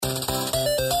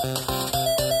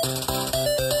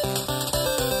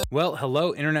Well,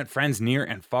 hello, internet friends near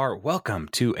and far. Welcome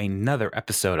to another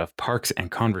episode of Parks and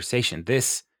Conversation.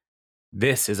 This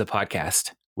is a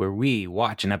podcast where we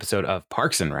watch an episode of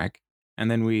Parks and Rec, and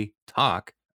then we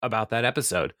talk about that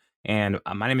episode. And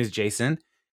my name is Jason,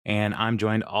 and I'm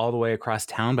joined all the way across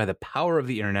town by the power of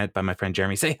the internet by my friend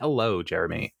Jeremy. Say hello,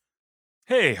 Jeremy.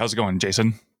 Hey, how's it going,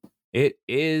 Jason? It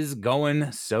is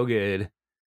going so good.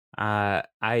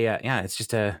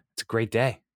 It's a great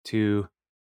day to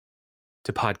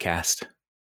podcast.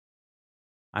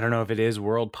 I don't know if it is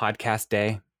World Podcast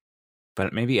Day,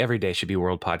 but maybe every day should be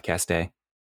World Podcast Day.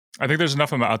 I think there's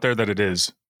enough of them out there that it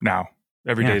is now.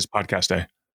 Every day is podcast day.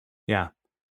 Yeah.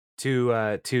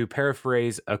 To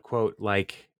paraphrase a quote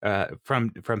like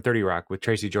from 30 Rock with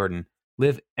Tracy Jordan,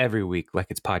 live every week like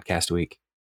it's podcast week.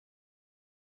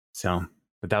 So,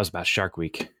 but that was about Shark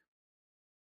Week.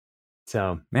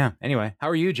 So, yeah. Anyway, how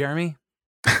are you, Jeremy?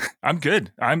 I'm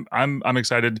good. I'm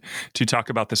excited to talk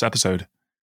about this episode.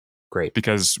 Great.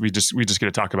 Because we just get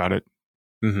to talk about it.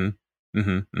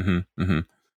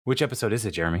 Which episode is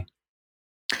it, Jeremy?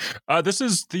 This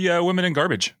is the Women in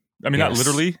Garbage. I mean, Not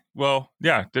literally. Well,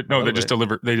 yeah. They just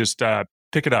deliver. They just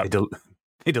pick it up.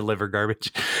 They deliver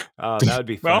garbage. That would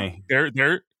be funny. Well,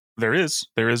 there is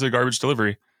a garbage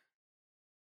delivery.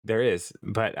 There is,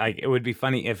 but it would be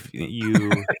funny if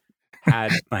you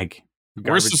had like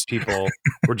garbage people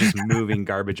were just moving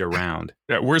garbage around.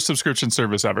 Yeah, worst subscription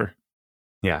service ever.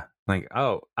 Yeah, like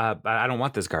but I don't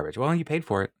want this garbage. Well, you paid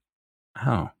for it.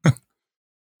 Oh,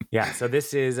 yeah. So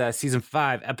this is season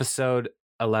 5, episode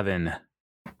 11,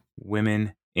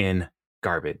 Women in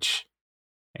Garbage,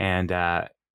 and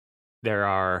there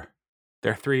are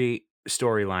 3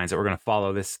 storylines that we're going to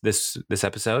follow this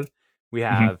episode. We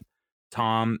have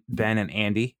Tom, Ben, and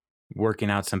Andy working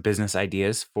out some business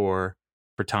ideas for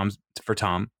Tom.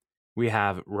 We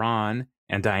have Ron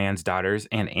and Diane's daughters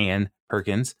and Ann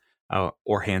Perkins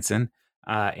or Hanson,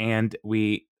 and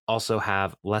we also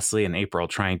have Leslie and April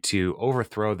trying to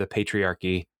overthrow the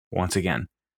patriarchy once again.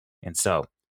 And so,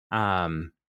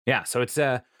 so it's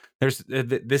there's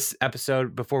this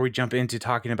episode. Before we jump into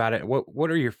talking about it,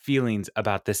 what are your feelings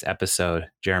about this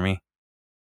episode, Jeremy?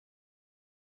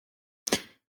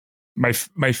 My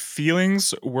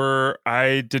feelings were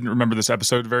I didn't remember this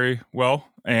episode very well,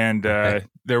 and I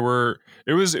don't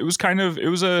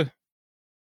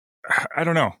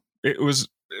know. It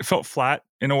felt flat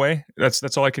in a way.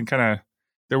 That's all I can kind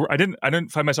of. I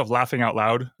didn't find myself laughing out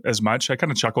loud as much. I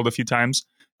kind of chuckled a few times.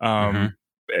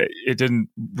 It didn't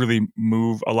really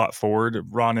move a lot forward.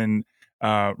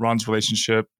 Ron's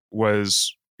relationship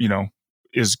was,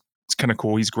 is kind of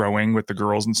cool. He's growing with the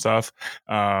girls and stuff.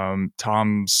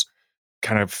 Tom's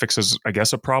kind of fixes, I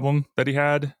guess, a problem that he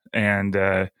had, and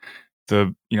Leslie's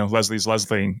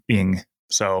Leslieing.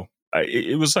 So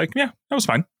it was like, yeah, that was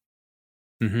fine.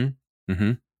 I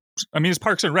mean, it's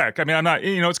Parks and Rec. I mean, I'm not,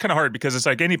 it's kind of hard because it's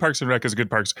like any Parks and Rec is good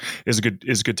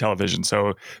television.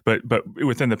 So, but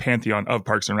within the pantheon of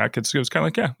Parks and Rec, it was kind of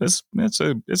like, yeah, it's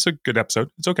a good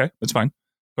episode. It's okay. It's fine.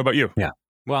 What about you? Yeah.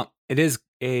 Well, it is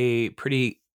a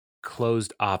pretty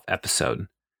closed off episode.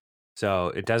 So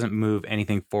it doesn't move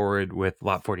anything forward with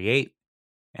Lot 48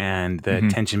 and the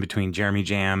tension between Jeremy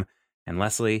Jam and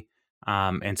Leslie.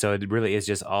 And so it really is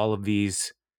just all of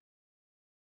these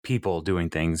people doing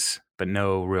things, but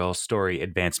no real story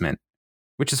advancement,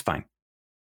 which is fine.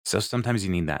 So sometimes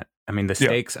you need that. I mean, the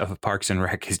stakes of Parks and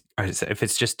Rec if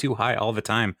it's just too high all the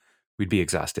time, we'd be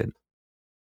exhausted.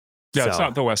 Yeah, it's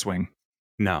not the West Wing.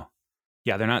 No.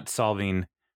 Yeah, they're not solving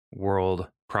world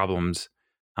problems.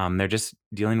 They're just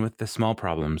dealing with the small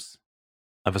problems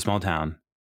of a small town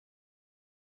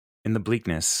in the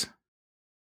bleakness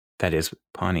that is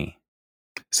Pawnee.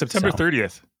 September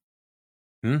 30th.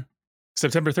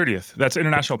 September 30th. That's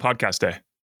International Podcast Day.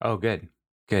 Oh, good.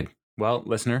 Well,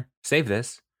 listener, save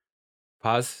this,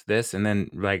 pause this, and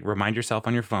then remind yourself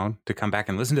on your phone to come back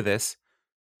and listen to this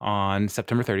on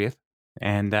September 30th.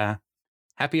 And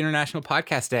happy International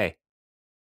Podcast Day.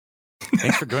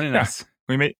 Thanks for joining us.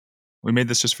 We made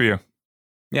this just for you.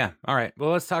 Yeah. All right.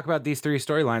 Well, let's talk about these 3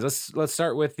 storylines. Let's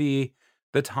start with the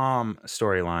Tom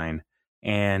storyline.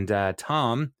 And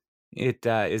Tom,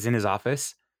 is in his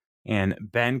office, and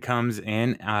Ben comes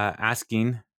in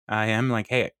asking him like,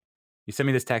 "Hey, you sent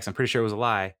me this text. I'm pretty sure it was a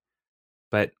lie,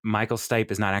 but Michael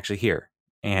Stipe is not actually here."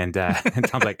 And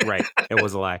Tom's like, "Right, it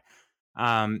was a lie."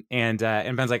 And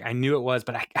Ben's like, "I knew it was,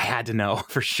 but I had to know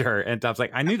for sure." And Tom's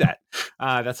like, "I knew that.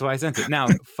 That's why I sent it." Now,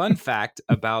 fun fact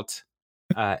about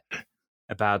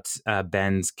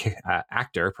Ben's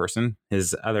actor person,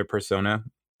 his other persona.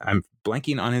 I'm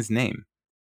blanking on his name.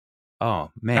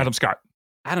 Oh man, Adam Scott.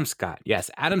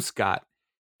 Yes, Adam Scott,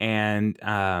 and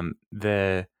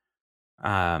the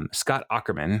Scott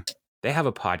Ackerman, they have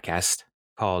a podcast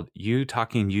called You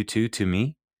Talking U2 to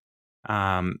Me.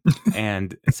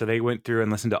 And so they went through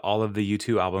and listened to all of the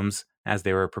U2 albums as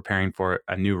they were preparing for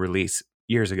a new release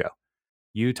years ago.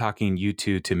 You Talking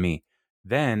U2 to Me.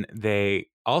 Then they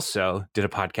also did a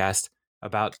podcast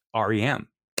about REM.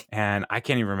 And I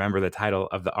can't even remember the title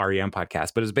of the REM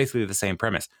podcast, but it's basically the same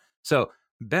premise. So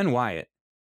Ben Wyatt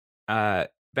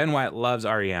loves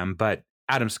REM, but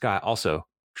Adam Scott also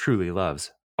truly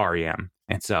loves REM.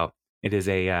 And so it is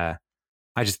I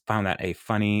just found that a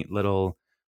funny little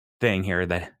thing here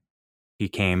that he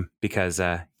came because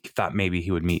he thought maybe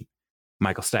he would meet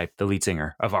Michael Stipe, the lead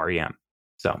singer of REM.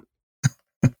 So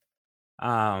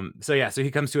so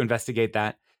he comes to investigate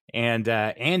that. And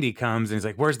Andy comes and he's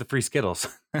like, "Where's the free Skittles?"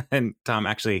 And Tom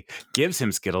actually gives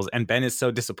him Skittles, and Ben is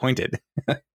so disappointed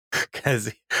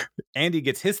because Andy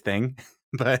gets his thing,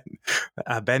 but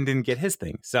Ben didn't get his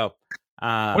thing. So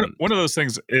one of those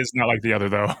things is not like the other,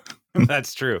 though.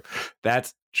 That's true.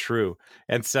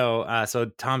 And so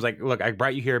Tom's like, "Look, I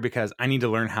brought you here because I need to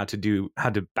learn how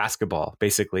to basketball,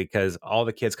 basically, because all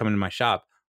the kids come into my shop,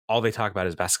 all they talk about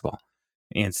is basketball."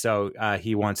 And so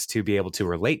he wants to be able to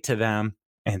relate to them.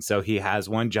 And so he has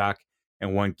one jock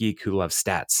and one geek who loves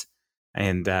stats.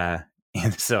 And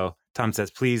so Tom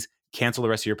says, "Please cancel the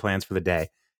rest of your plans for the day."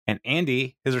 And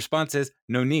Andy, his response is,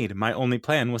 "No need. My only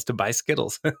plan was to buy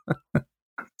Skittles."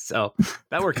 So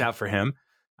that worked out for him.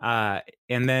 And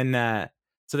then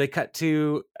so they cut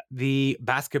to the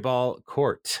basketball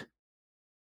court.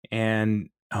 And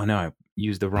oh no, I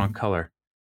used the wrong color.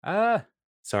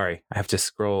 Sorry, I have to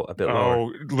scroll a bit lower.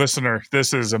 Oh, listener,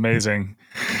 this is amazing.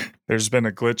 There's been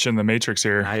a glitch in the matrix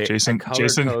here. Jason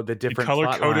code the different color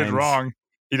coded wrong.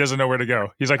 He doesn't know where to go.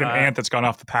 He's like an ant that's gone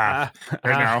off the path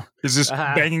right now. He's just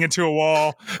banging into a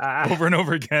wall over and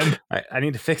over again. I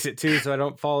need to fix it too, so I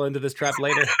don't fall into this trap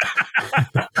later. I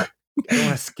don't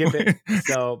want to skip it.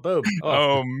 So, boom.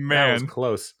 Oh man, that was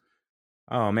close.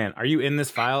 Oh man, are you in this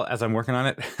file as I'm working on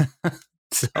it?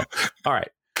 So, all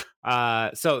right.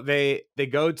 So they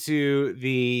go to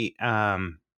the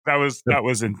that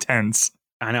was intense.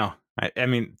 I know. I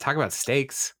mean, talk about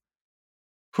stakes.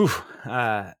 Whew.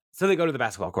 So they go to the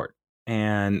basketball court,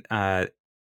 and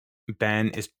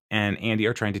Ben and Andy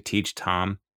are trying to teach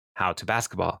Tom how to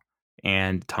basketball,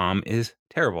 and Tom is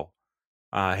terrible.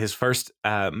 His first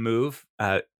move,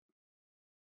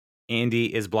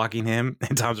 Andy is blocking him,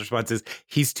 and Tom's response is,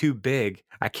 "He's too big.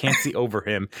 I can't see over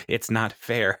him. It's not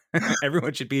fair.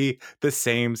 Everyone should be the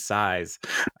same size."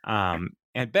 And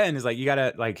Ben is like, "You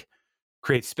gotta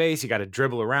create space. You got to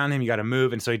dribble around him. You got to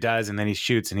move." And so he does. And then he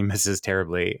shoots and he misses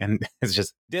terribly. And it's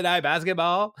just, did I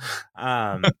basketball?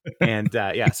 So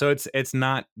it's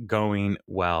not going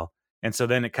well. And so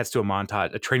then it cuts to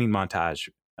a training montage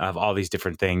of all these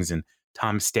different things. And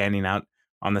Tom's standing out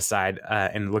on the side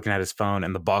and looking at his phone,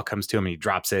 and the ball comes to him and he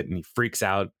drops it and he freaks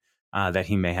out that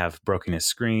he may have broken his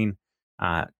screen.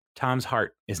 Tom's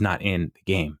heart is not in the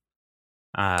game.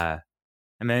 And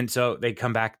then so they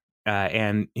come back.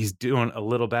 And he's doing a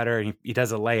little better. And he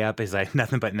does a layup. He's like,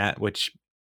 "Nothing but net," which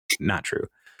not true.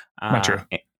 Not true.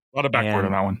 A lot of backboard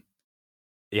on that one.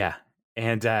 Yeah.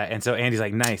 And so Andy's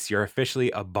like, "Nice. You're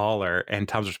officially a baller." And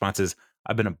Tom's response is,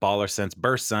 "I've been a baller since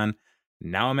birth, son.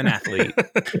 Now I'm an athlete."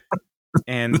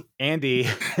 And Andy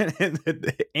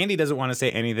doesn't want to say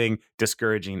anything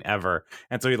discouraging ever.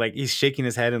 And so he's shaking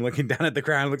his head and looking down at the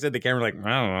ground, looks at the camera like,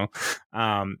 "I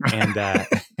don't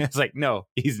know." It's like, no,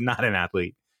 he's not an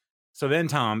athlete. So then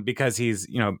Tom, because he's,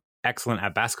 excellent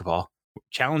at basketball,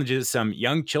 challenges some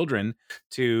young children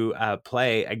to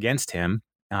play against him,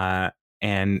 and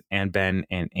Ben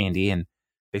and Andy, and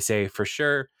they say, "For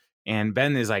sure." And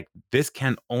Ben is like, "This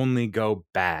can only go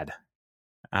bad."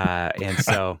 And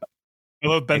so I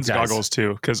love Ben's goggles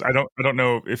too, because I don't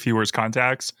know if he wears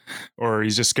contacts or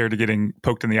he's just scared of getting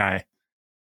poked in the eye.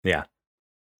 Yeah.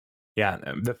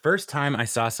 The first time I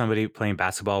saw somebody playing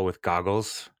basketball with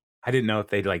goggles, I didn't know if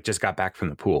they just got back from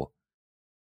the pool.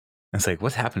 It's like,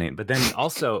 what's happening? But then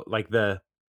also the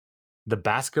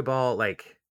basketball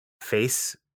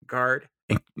face guard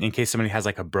in case somebody has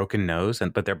a broken nose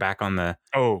but they're back on the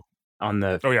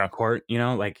court,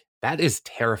 that is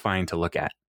terrifying to look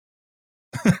at.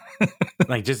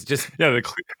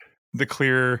 The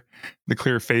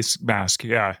clear face mask,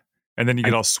 yeah, and then you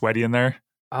get all sweaty in there.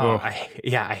 Oh, I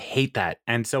hate that.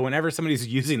 And so whenever somebody's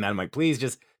using that, I'm like, please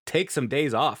just take some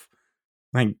days off.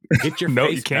 Get your no,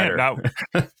 face you can't. better.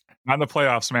 Not in the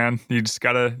playoffs, man. You just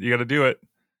gotta do it.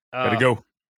 Gotta go.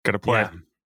 Gotta play. Yeah.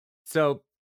 So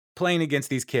playing against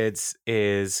these kids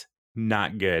is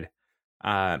not good.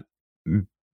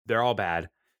 They're all bad,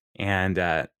 and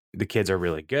the kids are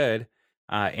really good.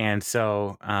 And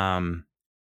so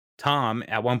Tom,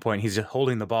 at one point, he's just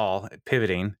holding the ball,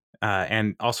 pivoting,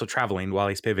 and also traveling while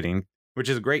he's pivoting, which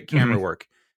is great camera work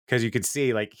because you could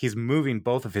see like he's moving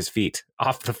both of his feet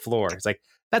off the floor. It's like,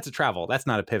 that's a travel. That's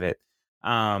not a pivot.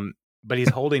 But he's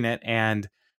holding it, and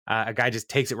a guy just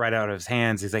takes it right out of his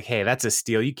hands. He's like, hey, that's a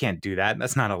steal. You can't do that.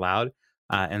 That's not allowed.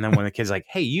 And then when the kid's like,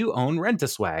 hey, you own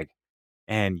Rent-A-Swag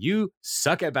and you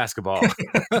suck at basketball.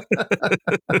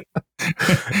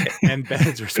 And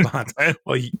Ben's response,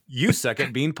 well, you suck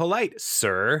at being polite,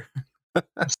 sir.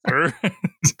 Sir.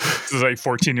 This is like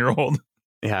 14-year-old.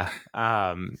 Yeah.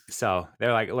 So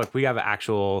they're like, look, we have an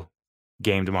actual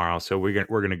game tomorrow, so we're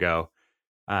gonna go.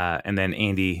 And then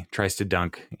Andy tries to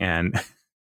dunk and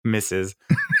misses,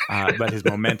 but his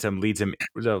momentum leads him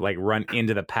to like run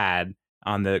into the pad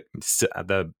on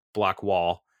the block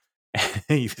wall.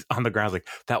 He's on the ground like,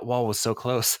 that wall was so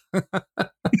close.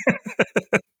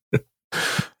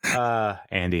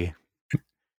 Andy,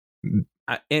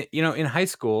 in high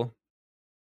school,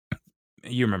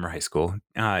 you remember high school,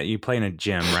 you play in a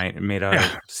gym, right? Made out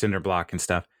of cinder block and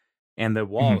stuff, and the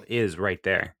wall is right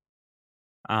there.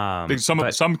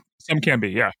 Some can be,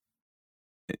 yeah.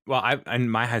 Well, in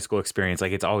my high school experience,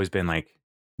 like it's always been like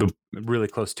really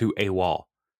close to a wall,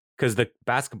 because the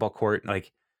basketball court,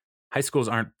 like high schools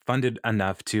aren't funded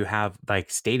enough to have like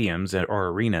stadiums or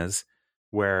arenas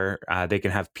where they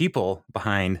can have people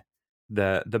behind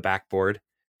the backboard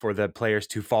for the players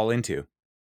to fall into.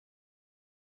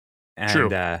 And, true.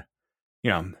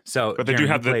 So but they do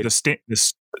have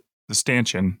the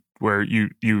stanchion where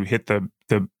you hit the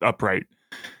upright.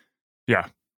 Yeah.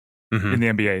 In the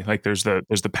NBA, like there's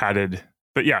the padded,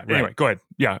 but yeah. Right. Anyway, go ahead.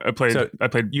 Yeah, I played.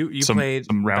 You played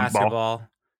some round basketball.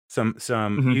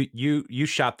 Ball. You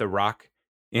shot the rock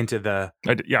into the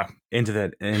into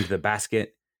the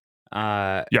basket.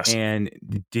 Yes. And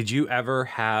did you ever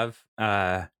have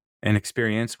an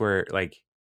experience where like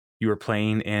you were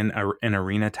playing in an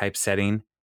arena type setting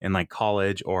in like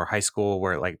college or high school,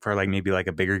 where like for like maybe like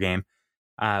a bigger game,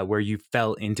 where you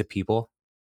fell into people?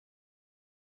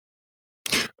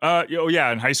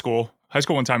 In high school.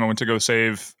 One time I went to go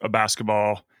save a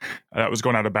basketball that was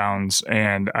going out of bounds,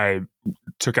 and I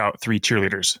took out 3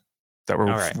 cheerleaders that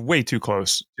were way too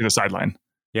close to the sideline.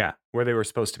 Yeah, where they were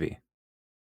supposed to be.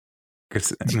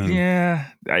 Yeah.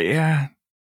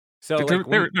 So they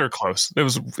were close. It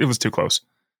was too close.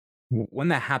 When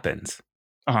that happens,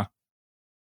 do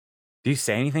you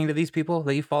say anything to these people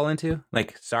that you fall into?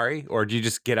 Like, sorry? Or do you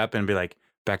just get up and be like,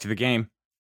 back to the game?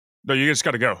 No, you just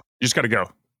got to go.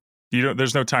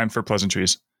 There's no time for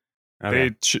pleasantries.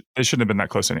 Okay. They shouldn't have been that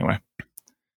close anyway.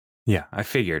 Yeah, I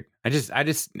figured. I just, I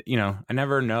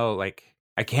never know. Like,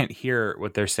 I can't hear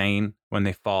what they're saying when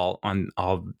they fall on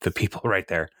all the people right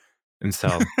there. And so,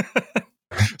 in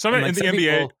the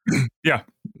NBA, yeah,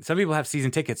 some people have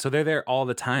season tickets, so they're there all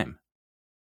the time.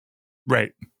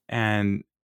 Right. And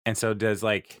so does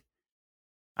like,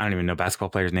 I don't even know basketball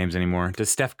players' names anymore. Does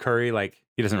Steph Curry, like,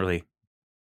 he doesn't really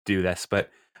do this, but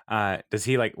does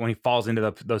he, like, when he falls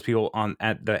into those people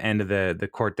at the end of the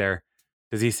court there,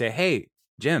 does he say, hey,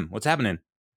 Jim, what's happening?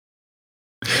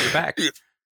 You're back.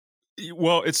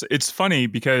 Well, it's funny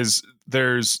because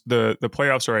there's the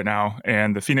playoffs right now,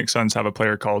 and the Phoenix Suns have a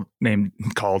player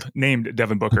named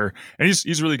Devin Booker, and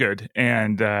he's really good.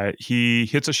 And he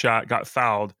hits a shot, got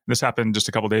fouled. This happened just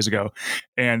a couple days ago,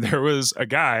 and there was a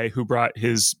guy who brought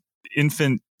his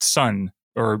infant son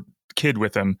or kid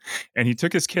with him, and he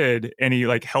took his kid and he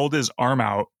like held his arm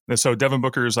out. And so Devin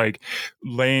Booker is like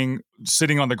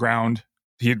sitting on the ground.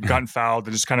 He had gotten fouled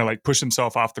and just kind of like pushed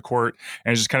himself off the court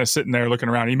and just kind of sitting there looking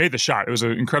around. He made the shot. It was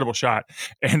an incredible shot.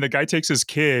 And the guy takes his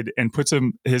kid and puts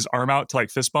his arm out to like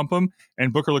fist bump him.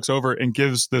 And Booker looks over and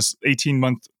gives this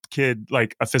 18-month kid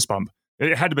like a fist bump.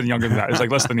 It had to have been younger than that. It was like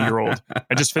less than a year old.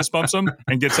 And just fist bumps him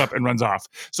and gets up and runs off.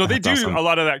 So they do awesome. A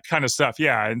lot of that kind of stuff.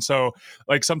 Yeah. And so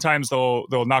like sometimes they'll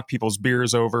knock people's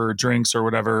beers over, drinks or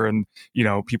whatever. And,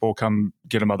 people come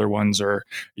get them other ones, or,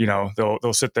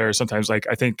 they'll sit there. Sometimes like,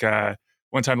 I think,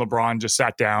 one time LeBron just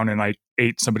sat down and like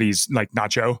ate somebody's like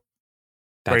nacho.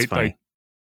 That's funny. Like,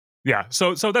 yeah.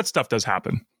 So that stuff does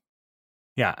happen.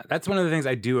 Yeah. That's one of the things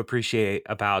I do appreciate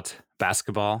about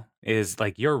basketball is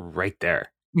like, you're right there.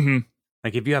 Mm-hmm.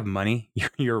 Like if you have money,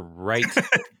 you're right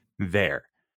there.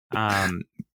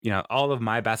 All of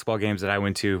my basketball games that I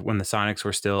went to when the Sonics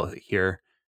were still here,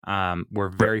 were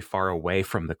very far away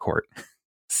from the court.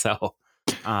 So,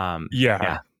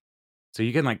 yeah. So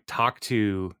you can like talk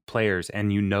to players and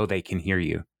they can hear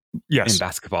you in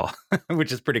basketball,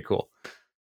 which is pretty cool.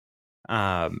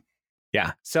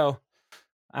 Yeah. So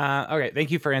Okay,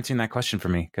 thank you for answering that question for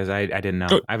me because I didn't know.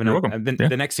 Oh, I have you're another. welcome.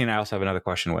 The next scene I also have another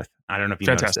question with. I don't know if you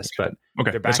noticed Fantastic. this, but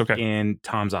Okay, they're back that's okay. in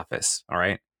Tom's office. All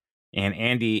right, and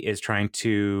Andy is trying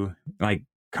to like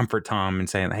comfort Tom and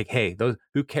saying like, "Hey, those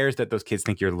who cares that those kids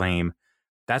think you're lame?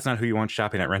 That's not who you want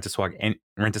shopping at Rent-A-Swag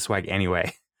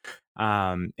anyway."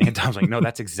 And Tom's like, "No,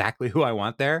 that's exactly who I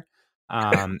want there."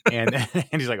 And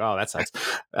he's like, "Oh, that sucks."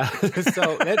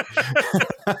 So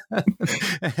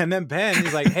and then Ben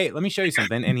is like, "Hey, let me show you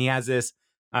something." And he has this.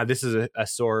 This is a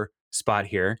sore spot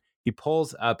here. He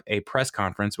pulls up a press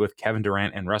conference with Kevin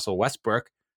Durant and Russell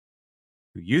Westbrook,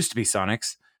 who used to be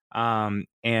Sonics, and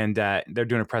they're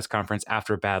doing a press conference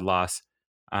after a bad loss.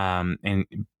 And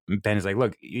Ben is like,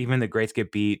 "Look, even the greats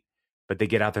get beat, but they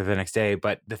get out there the next day."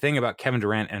 But the thing about Kevin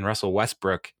Durant and Russell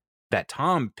Westbrook that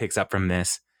Tom picks up from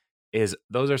this is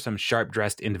those are some sharp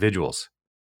dressed individuals,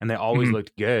 and they always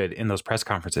looked good in those press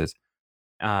conferences.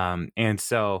 And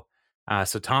so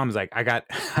Tom's like,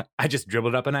 I just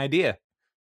dribbled up an idea.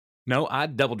 No, I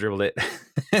double dribbled it.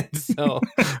 So,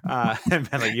 and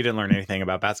Ben like, you didn't learn anything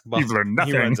about basketball. You've learned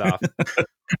nothing. He runs off.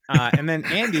 And then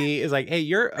Andy is like, "Hey,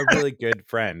 you're a really good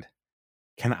friend.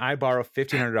 Can I borrow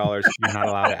 $1,500? You're not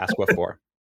allowed to ask what for."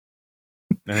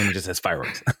 And then he just says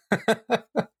fireworks,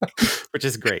 which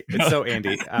is great. It's so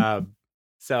Andy.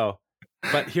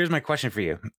 But here's my question for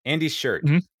you. Andy's shirt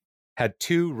had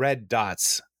 2 red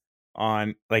dots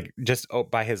on like just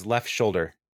by his left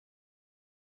shoulder.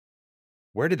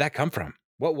 Where did that come from?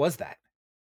 What was that?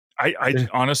 I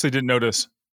honestly didn't notice.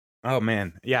 Oh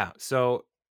man. Yeah. So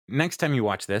next time you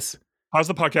watch this. How's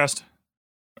the podcast?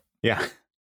 Yeah.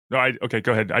 No, okay,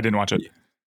 go ahead. I didn't watch it.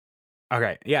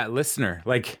 Okay. Yeah, listener,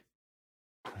 like,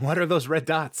 what are those red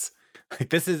dots? Like,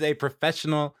 this is a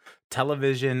professional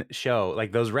television show.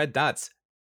 Like, those red dots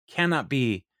cannot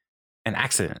be an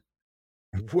accident.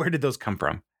 Where did those come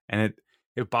from? And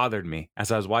it bothered me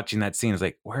as I was watching that scene. It's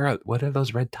like, what are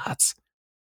those red dots?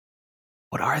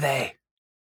 What are they?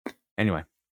 Anyway,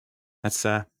 that's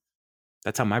how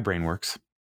my brain works.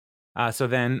 So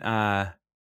then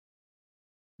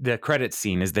the credits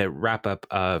scene is the wrap up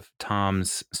of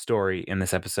Tom's story in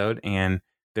this episode, and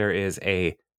there is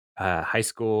a high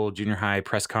school, junior high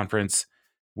press conference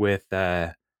with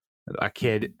a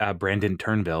kid, Brandon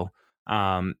Turnbull,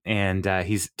 and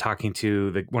he's talking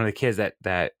to one of the kids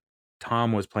that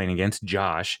Tom was playing against,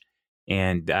 Josh,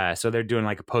 and so they're doing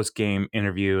like a post game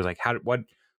interview, like what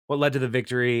led to the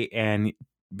victory, and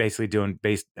basically doing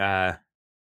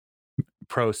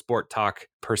pro sport talk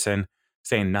person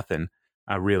saying nothing.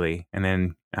 Really, and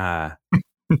then Tom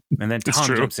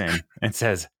jumps in and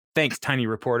says, "Thanks, tiny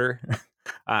reporter,"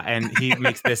 and he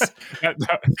makes this.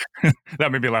 That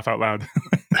made me laugh out loud.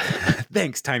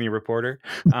 Thanks, tiny reporter.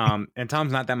 And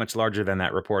Tom's not that much larger than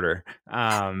that reporter,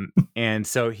 and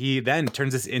so he then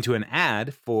turns this into an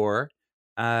ad for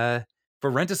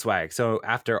Rent-A-Swag. So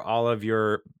after all of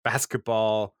your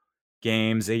basketball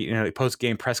games, post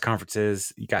game press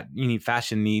conferences, you need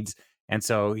fashion needs, and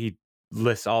so he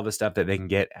lists all the stuff that they can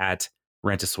get at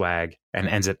Rent-A-Swag and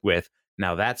ends it with,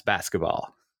 "Now that's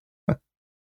basketball."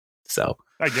 So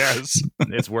I guess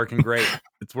it's working great.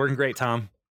 It's working great, Tom.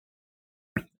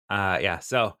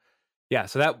 So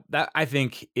that I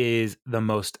think is the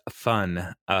most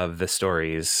fun of the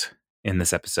stories in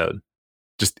this episode.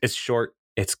 Just it's short,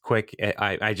 it's quick.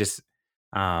 I just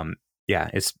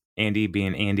it's Andy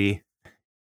being Andy,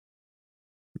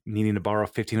 needing to borrow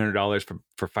 $1,500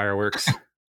 for fireworks.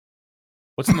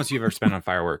 What's the most you've ever spent on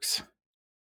fireworks?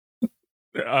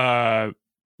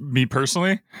 Me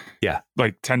personally? Yeah.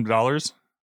 Like $10.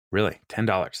 Really?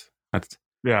 $10. That's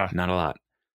not a lot.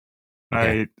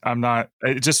 Okay. I'm not,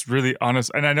 it's just really honest.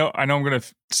 And I know I'm going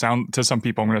to sound, to some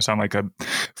people, I'm going to sound like a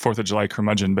 4th of July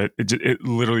curmudgeon, but it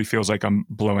literally feels like I'm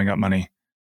blowing up money.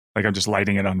 Like I'm just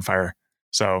lighting it on fire.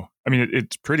 So, I mean,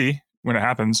 it's pretty when it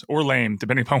happens, or lame,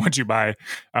 depending upon what you buy.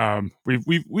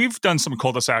 We've done some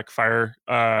cul-de-sac fire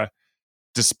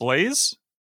displays.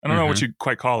 I don't know what you'd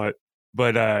quite call it,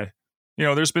 but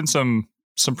there's been some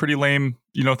pretty lame,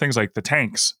 things like the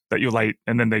tanks that you light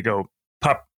and then they go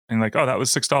pop and like, oh, that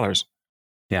was $6.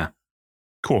 Yeah.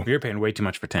 Cool. You're paying way too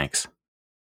much for tanks.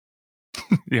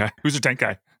 Yeah. Who's your tank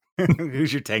guy?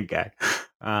 Who's your tank guy?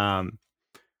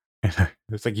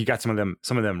 It's like you got some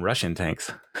of them Russian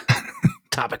tanks.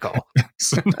 Topical.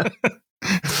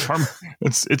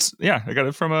 It's I got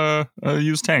it from a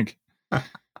used tank.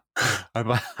 I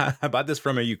bought this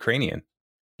from a Ukrainian.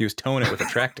 He was towing it with a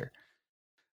tractor.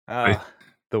 The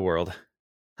world.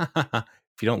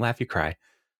 If you don't laugh, you cry.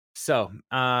 So,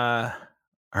 all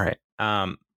right.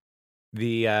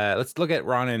 Let's look at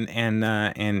Ron and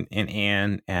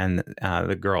Anne and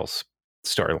the girls'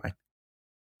 storyline.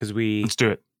 because Let's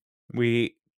do it.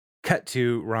 we cut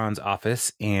to Ron's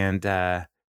office, and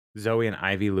Zoe and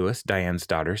Ivy Lewis, Diane's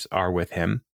daughters, are with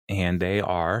him, and they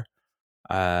are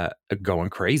going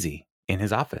crazy in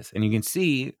his office. And you can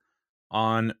see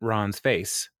on Ron's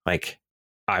face, like,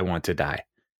 I want to die.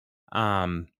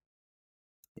 And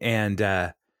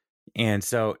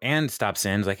so Anne stops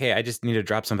in, is like, hey, I just need to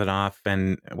drop something off,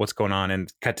 and what's going on?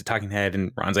 And cut to Talking Head,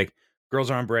 and Ron's like, girls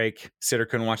are on break. Sitter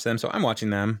couldn't watch them, so I'm watching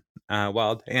them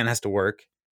while Anne has to work,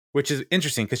 which is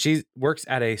interesting because she works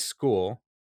at a school,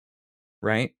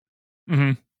 right?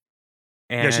 Mm-hmm.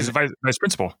 And Yeah, she's a vice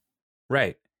principal.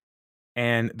 Right.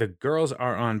 And the girls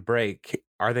are on break.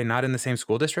 Are they not in the same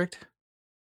school district?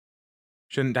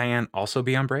 Shouldn't Diane also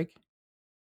be on break?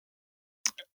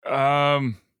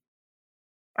 I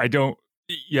don't.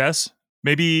 Yes,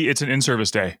 maybe it's an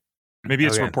in-service day. Maybe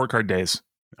it's report card days.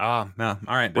 Oh no!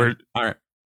 All right, all right.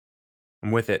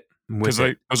 I'm with it. Because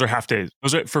like those are half days.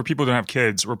 Those are for people who don't have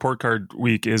kids. Report card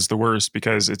week is the worst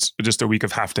because it's just a week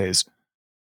of half days.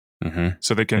 Mm-hmm.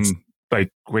 So they can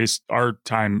like waste our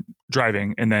time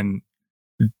driving and then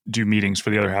do meetings for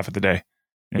the other half of the day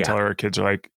and tell our kids are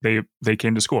like they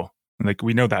came to school and like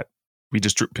we know that we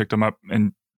just picked them up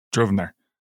and drove them there.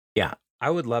 Yeah, I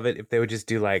would love it if they would just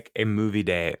do like a movie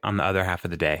day on the other half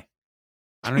of the day.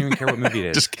 I don't even care what movie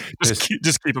it is. just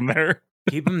keep them there.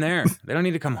 Keep them there. They don't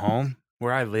need to come home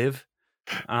where I live.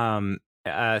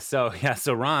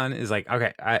 So Ron is like,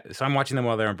 okay, so I'm watching them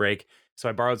while they're on break. So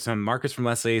I borrowed some markers from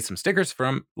Leslie, some stickers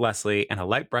from Leslie, and a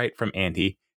light bright from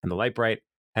Andy. And the light bright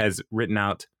has written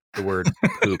out the word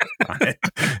poop on it.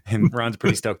 And Ron's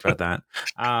pretty stoked about that.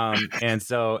 And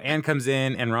so Anne comes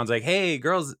in and Ron's like, hey,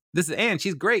 girls, this is Anne.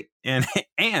 She's great. And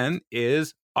Anne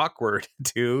is awkward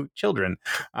to children.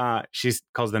 She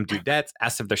calls them dudettes,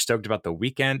 asks if they're stoked about the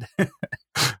weekend,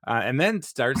 and then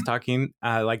starts talking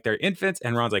like they're infants.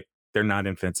 And Ron's like, they're not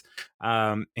infants.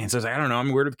 And so it's like, I don't know,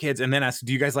 I'm weird with kids. And then asks,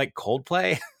 do you guys like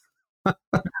Coldplay?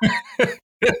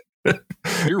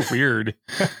 You're weird.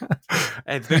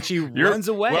 And then she runs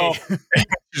away. Well,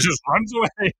 she just runs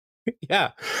away.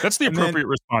 Yeah. That's the appropriate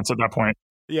response at that point.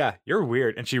 Yeah, you're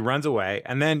weird. And she runs away.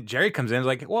 And then Jerry comes in and is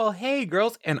like, well, hey,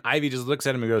 girls. And Ivy just looks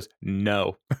at him and goes,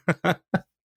 no. And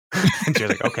she's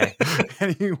like, okay.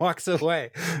 And he walks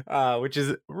away, which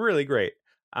is really great.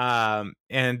 So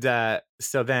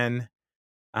then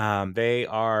they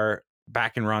are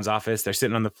back in Ron's office. They're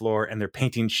sitting on the floor and they're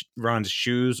painting Ron's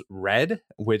shoes red,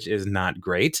 which is not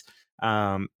great.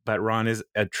 But Ron is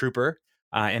a trooper.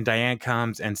 And Diane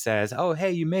comes and says, oh,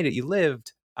 hey, you made it. You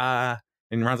lived.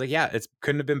 And Ron's like, yeah, it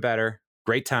couldn't have been better.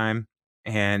 Great time.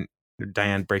 And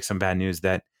Diane breaks some bad news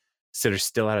that Sitter's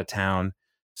still out of town.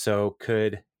 So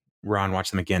could Ron watch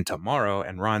them again tomorrow?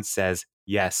 And Ron says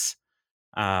yes.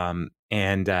 And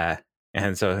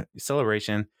so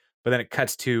celebration. But then it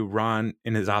cuts to Ron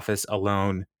in his office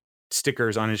alone,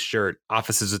 stickers on his shirt.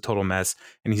 Office is a total mess.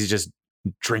 And he's just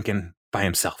drinking by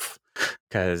himself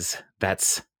because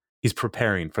he's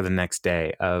preparing for the next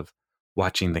day of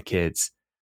watching the kids.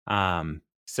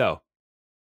 So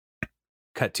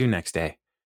cut to next day,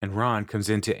 and Ron comes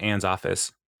into Anne's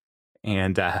office,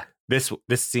 and this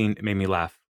scene made me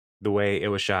laugh. The way it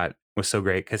was shot was so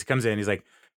great because he comes in, he's like,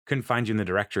 couldn't find you in the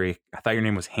directory. I thought your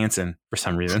name was Hanson for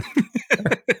some reason.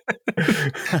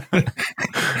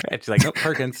 And she's like, no,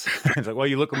 Perkins. He's like, well,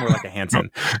 you look more like a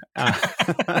Hanson.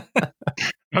 That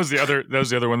was the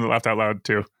other one that laughed out loud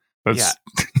too. Yeah.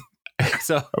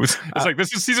 So it's like,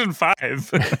 this is season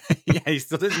 5. Yeah, he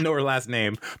still doesn't know her last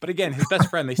name. But again, his best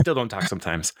friend, they still don't talk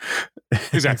sometimes.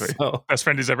 Exactly. So, best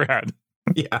friend he's ever had.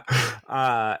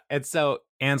 Yeah. And so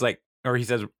Anne's like, or he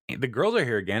says, the girls are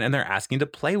here again and they're asking to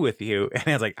play with you. And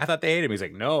Anne's like, I thought they hated him. He's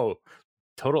like, no,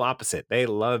 total opposite. They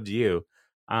loved you.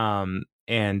 And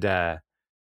then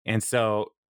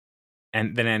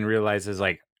Anne realizes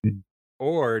like,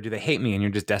 or do they hate me and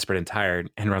you're just desperate and tired?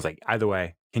 And Ron's like, either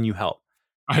way, can you help?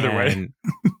 Either way.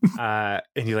 And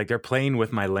he's like, they're playing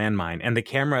with my landmine. And the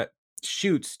camera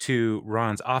shoots to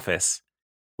Ron's office,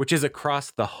 which is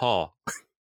across the hall.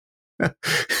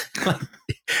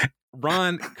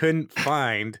 Ron couldn't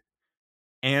find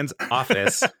Anne's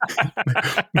office,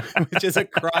 which is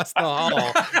across the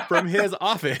hall from his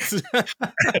office.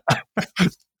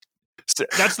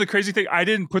 That's the crazy thing. I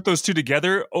didn't put those two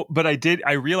together, but I did.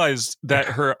 I realized that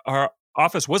her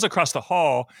office was across the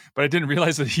hall, but I didn't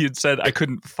realize that he had said I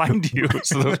couldn't find you.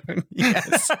 So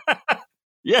yes.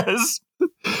 Yes.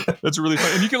 That's really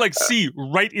funny. And you can like see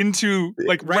right into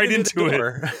it.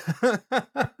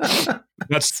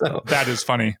 That is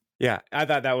funny. Yeah. I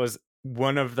thought that was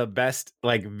one of the best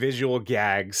like visual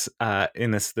gags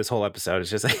in this whole episode.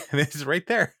 It's just like, it's right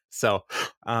there. So,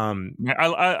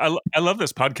 I love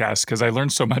this podcast because I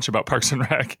learned so much about Parks and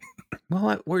Rec.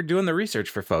 well, we're doing the research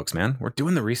for folks, man. We're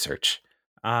doing the research.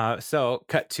 So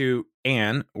cut to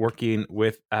Anne working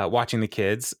with watching the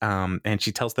kids, and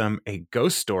she tells them a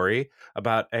ghost story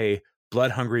about a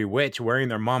blood-hungry witch wearing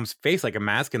their mom's face like a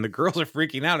mask, and the girls are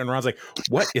freaking out. And Ron's like,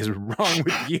 "What is wrong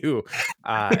with you?"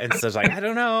 And so it's like, I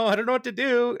don't know what to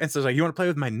do. And so it's like, "You want to play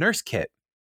with my nurse kit?"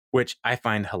 Which I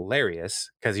find hilarious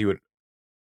because you would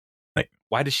like,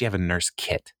 why does she have a nurse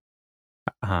kit?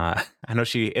 I know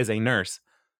she is a nurse,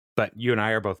 but you and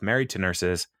I are both married to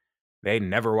nurses. They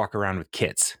never walk around with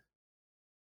kits.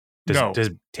 Does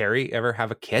Terry ever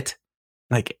have a kit?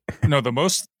 Like, no, the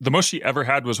most she ever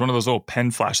had was one of those little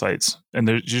pen flashlights, and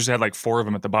she just had like 4 of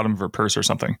them at the bottom of her purse or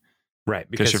something. Right,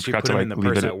 because she put them in the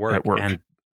purse at work and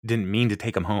didn't mean to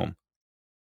take them home.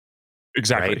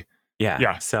 Exactly. Right?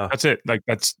 Yeah. So that's it. Like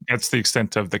that's the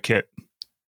extent of the kit.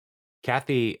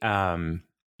 Kathy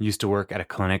used to work at a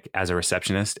clinic as a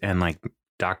receptionist, and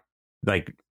drug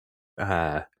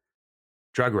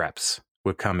reps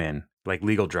would come in, like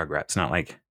legal drug reps, not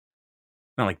like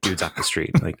dudes off the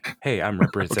street. Like, hey, I'm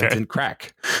representing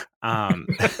crack.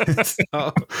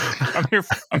 So I'm here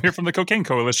from the Cocaine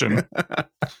Coalition.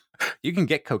 You can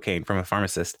get cocaine from a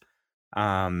pharmacist.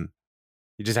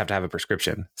 You just have to have a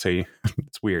prescription. So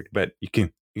it's weird, but you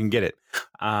can get it.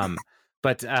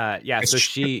 So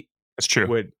she that's true.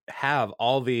 would have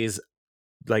all these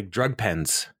like drug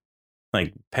pens,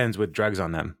 like pens with drugs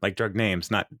on them, like drug names,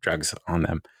 not drugs on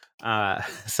them.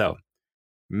 So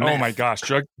meth. Oh my gosh,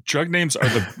 drug names are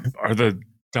the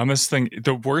dumbest thing.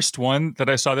 The worst one that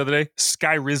I saw the other day,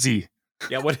 Skyrizi.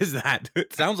 Yeah, what is that?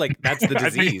 It sounds like that's the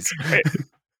disease.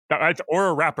 Or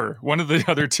a rapper. One of the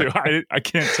other two. I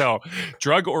can't tell.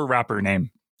 Drug or rapper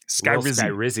name.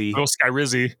 Skyrizi. Little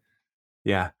Skyrizi.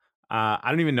 Yeah. I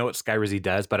don't even know what Skyrizi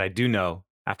does, but I do know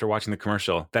after watching the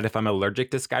commercial that if I'm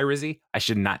allergic to Skyrizi, I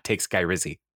should not take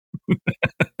Skyrizi.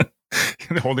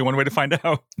 The only one way to find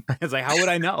out. It's like, how would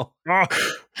I know? Oh.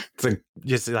 It's like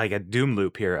just like a doom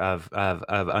loop here of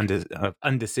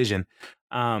undecision.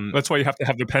 That's why you have to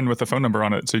have the pen with the phone number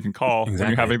on it so you can call when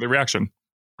you're having the reaction.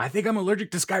 I think I'm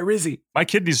allergic to Skyrizi. My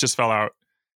kidneys just fell out.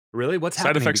 Really? What's Side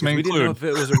happening? effects may we didn't know if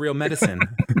it was a real medicine.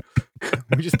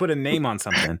 We just put a name on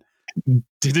something.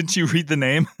 Didn't you read the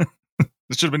name?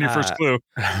 This should have been your first clue.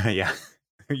 Yeah.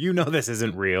 You know this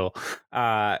isn't real.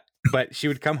 But she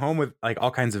would come home with like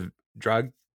all kinds of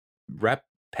drug rep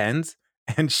pens,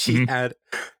 and she had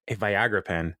a Viagra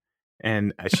pen,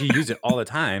 and she used it all the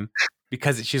time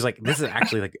because she's like, this is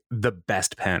actually like the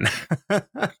best pen.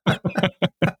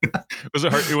 Was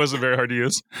it hard? It wasn't very hard to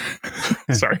use.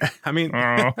 Sorry. I mean,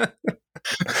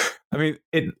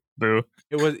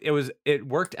 it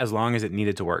worked as long as it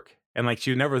needed to work. And like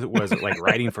she never was like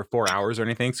writing for 4 hours or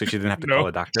anything, so she didn't have to call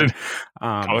a doctor.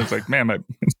 Colin's like, man,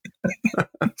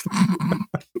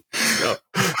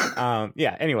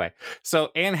 yeah. Anyway, so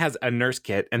Anne has a nurse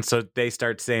kit, and so they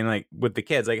start saying like with the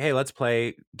kids, like, hey, let's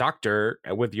play doctor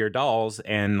with your dolls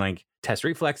and like test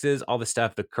reflexes, all this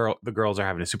stuff. The girls are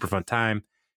having a super fun time,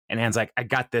 and Anne's like, I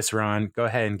got this, Ron. Go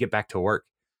ahead and get back to work.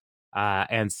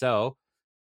 And so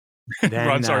then,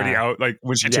 Ron's already out. Like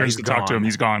when she turns to talk to him,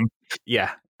 he's gone.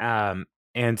 Yeah.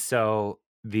 And so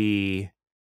the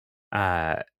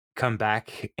come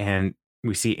back and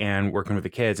we see Anne working with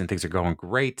the kids and things are going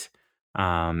great.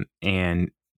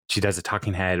 And she does a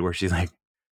talking head where she's like,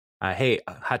 hey,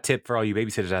 hot tip for all you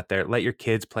babysitters out there, let your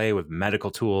kids play with medical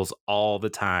tools all the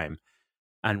time.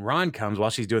 And Ron comes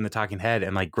while she's doing the talking head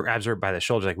and like grabs her by the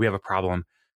shoulder, like, we have a problem.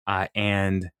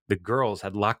 And the girls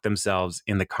had locked themselves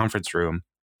in the conference room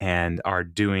and are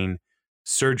doing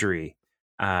surgery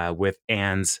with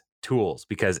Anne's tools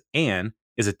because Anne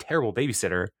is a terrible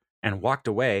babysitter and walked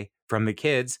away from the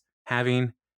kids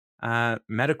having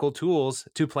medical tools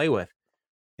to play with.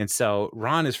 And so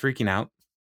Ron is freaking out.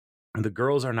 The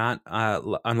girls are not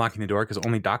unlocking the door because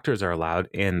only doctors are allowed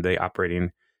in the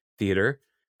operating theater.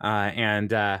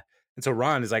 And so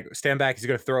Ron is like, stand back. He's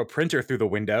going to throw a printer through the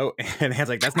window. And Anne's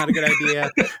like, that's not a good idea.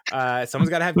 Someone's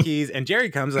got to have keys. And Jerry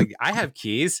comes like, I have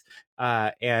keys.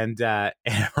 And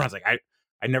Ron's like,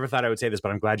 I never thought I would say this,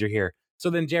 but I'm glad you're here. So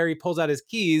then Jerry pulls out his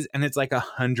keys and it's like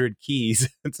 100 keys.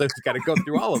 And so he's got to go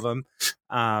through all of them.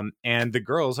 And the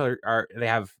girls they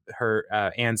have her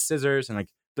Anne's scissors and like,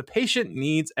 the patient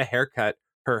needs a haircut.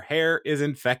 Her hair is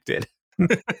infected.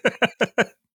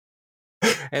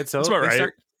 And so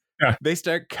they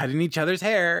start cutting each other's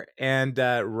hair. And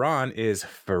Ron is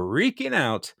freaking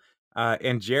out.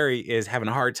 And Jerry is having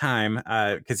a hard time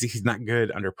because he's not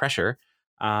good under pressure.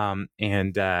 And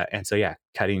so, yeah,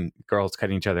 cutting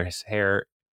each other's hair,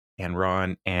 and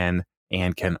Ron and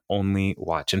and can only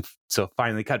watch. And so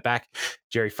finally cut back.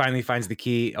 Jerry finally finds the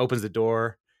key, opens the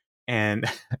door, and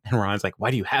Ron's like,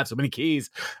 why do you have so many keys?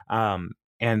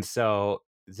 And so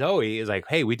Zoe is like,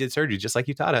 hey, we did surgery just like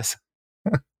you taught us.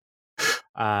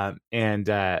 And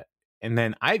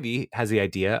then Ivy has the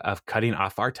idea of cutting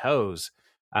off our toes.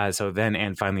 So then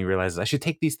Anne finally realizes I should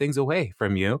take these things away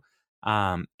from you.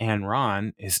 And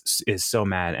Ron is so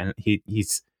mad, and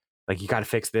he's like, you got to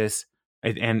fix this.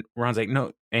 And Ron's like,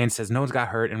 no. Anne says no one's got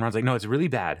hurt, and Ron's like, no, it's really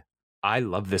bad. I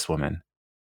love this woman.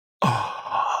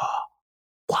 Oh,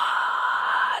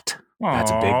 what?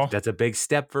 Aww. That's a big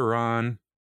step for Ron,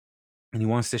 and he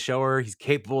wants to show her he's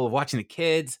capable of watching the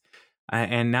kids.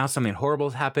 And now something horrible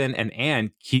has happened, and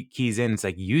Anne keys in. It's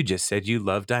like, you just said you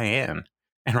love Diane,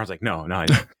 and Ron's like, no, I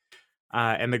didn't.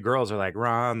 And the girls are like,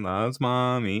 Ron loves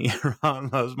mommy. Ron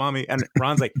loves mommy. And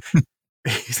Ron's like,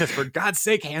 he says, for God's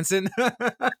sake, Hanson,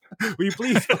 will you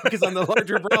please focus on the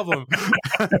larger problem?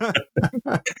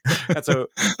 And so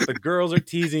the girls are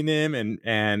teasing him, and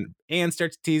Anne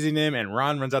starts teasing him, and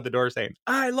Ron runs out the door saying,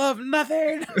 I love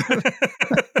nothing.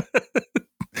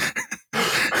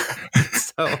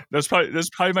 So that's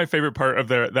probably my favorite part of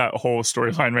that whole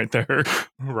storyline right there.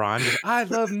 Ron, I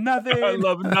love nothing. I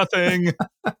love nothing.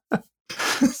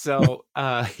 So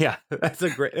yeah,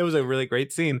 it was a really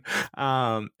great scene.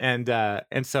 And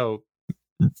so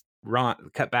Ron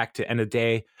cut back to end of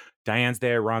day. Diane's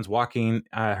there. Ron's walking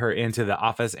her into the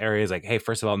office area. He's like, hey,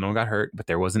 first of all, no one got hurt, but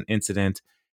there was an incident.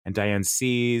 And Diane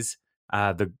sees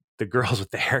the girls with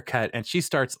the haircut, and she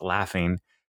starts laughing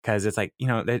because it's like,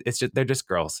 they're just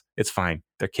girls. It's fine.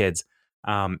 They're kids.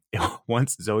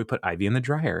 Once Zoe put Ivy in the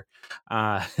dryer.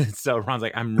 So Ron's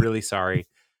like, I'm really sorry.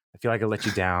 I feel like I let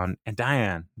you down. And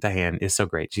Diane is so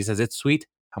great. She says, it's sweet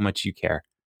how much you care.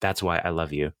 That's why I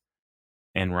love you.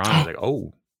 And Ron is like,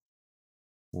 oh,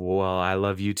 well, I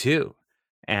love you too.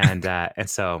 And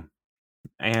so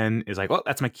Anne is like, well,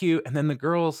 that's my cue. And then the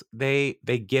girls, they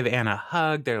give Anne a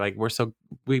hug. They're like,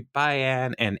 we bye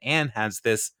Anne. And Anne has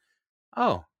this,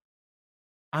 oh,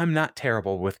 I'm not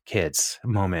terrible with kids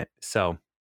moment. So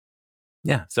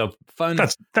yeah, so fun.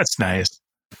 That's nice.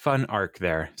 Fun arc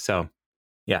there. So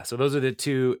yeah, so those are the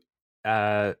two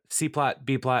C plot,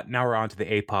 B plot. Now we're on to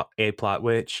the A plot,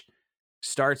 which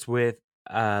starts with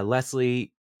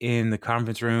Leslie in the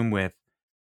conference room with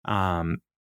a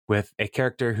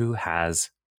character who has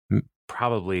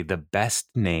probably the best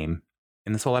name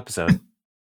in this whole episode,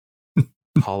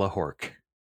 Paula Hork.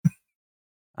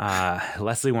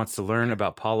 Leslie wants to learn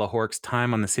about Paula Hork's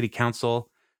time on the city council,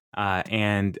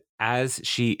 and as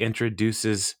she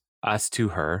introduces us to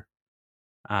her,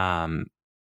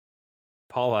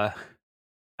 Paula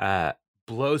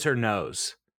blows her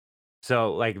nose.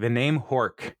 So like the name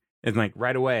Hork is like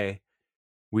right away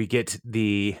we get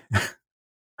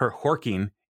her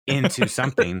horking into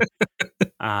something.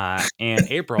 And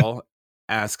April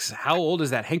asks, how old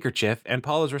is that handkerchief? And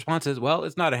Paula's response is, well,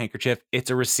 it's not a handkerchief, it's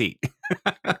a receipt.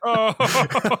 Oh.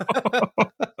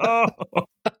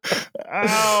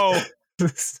 Ow.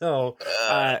 So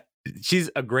she's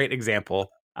a great example.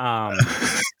 And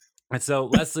so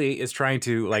Leslie is trying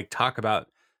to like talk about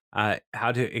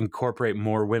how to incorporate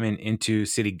more women into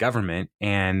city government,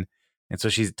 and so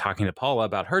she's talking to Paula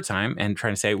about her time and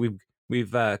trying to say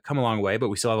we've come a long way, but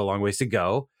we still have a long ways to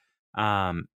go.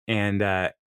 And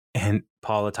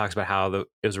Paula talks about how it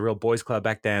was a real boys' club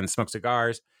back then. Smoked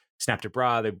cigars, snapped her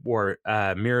bra. They wore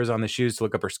mirrors on the shoes to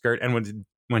look up her skirt. And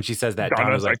when she says that,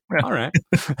 Donna was like, all right.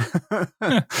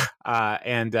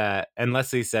 And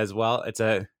Leslie says, well, it's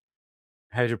a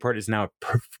Hedge Report is now a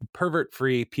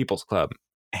pervert-free people's club.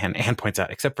 And Anne points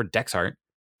out, except for Dexhart,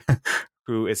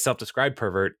 who is self-described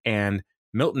pervert, and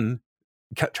Milton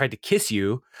tried to kiss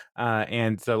you.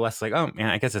 And so Leslie's like, oh, man,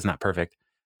 I guess it's not perfect.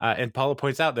 And Paula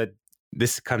points out that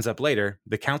this comes up later.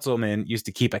 The councilman used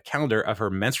to keep a calendar of her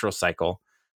menstrual cycle.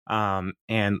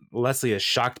 And Leslie is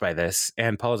shocked by this.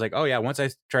 And Paula's like, oh, yeah, once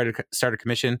I tried to start a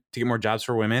commission to get more jobs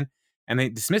for women, and they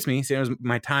dismissed me, saying it was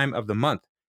my time of the month.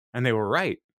 And they were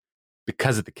right.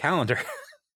 Because of the calendar.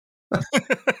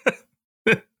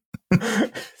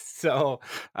 So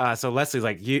Leslie's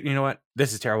like, you know what?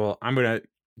 This is terrible. I'm going to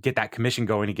get that commission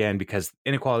going again because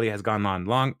inequality has gone on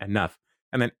long enough.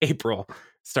 And then April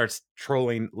starts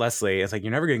trolling Leslie. It's like,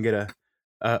 you're never going to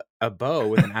get a beau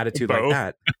with an attitude like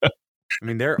that. I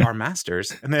mean, they're our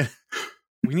masters. And then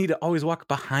we need to always walk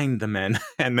behind the men.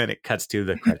 And then it cuts to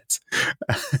the credits.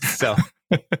 So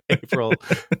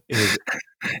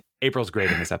April's great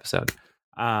in this episode.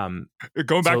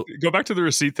 Go back to the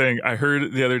receipt thing. I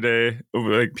heard the other day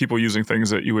like people using things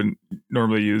that you wouldn't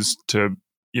normally use to,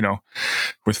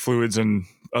 with fluids and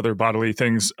other bodily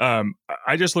things. I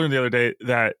just learned the other day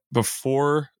that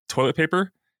before toilet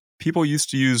paper, people used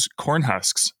to use corn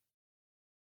husks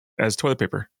as toilet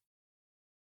paper.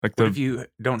 Like what if you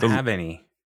don't have any?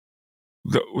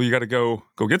 Well, you got to go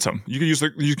get some. You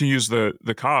can use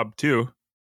the cob too.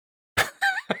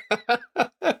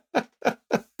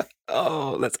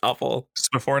 Oh, that's awful. It's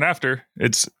before and after.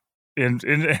 It's in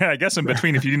I guess in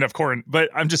between if you didn't have corn. But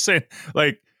I'm just saying,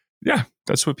 like, yeah,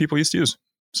 that's what people used to use.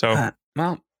 So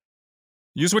well,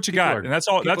 use what you got, and that's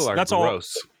all. That's gross. all.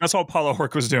 That's all Paula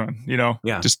Hork was doing.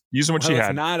 Yeah, just using what she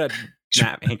had. It's not a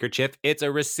handkerchief; it's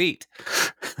a receipt.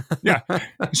 Yeah,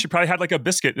 she probably had like a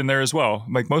biscuit in there as well.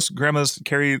 Like most grandmas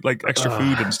carry like extra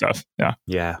food and stuff.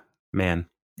 Yeah, man.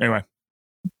 Anyway,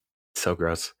 so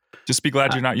gross. Just be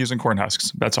glad you're not using corn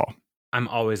husks. That's all. I'm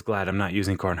always glad I'm not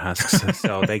using corn husks.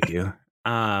 So thank you.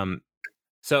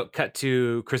 So cut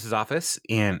to Chris's office,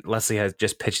 and Leslie has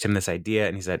just pitched him this idea,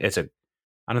 and he said,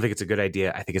 I don't think it's a good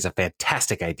idea. I think it's a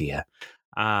fantastic idea.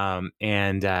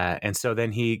 And so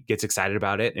then he gets excited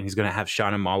about it, and he's going to have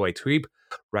Shauna Malwae-Tweep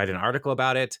write an article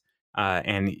about it.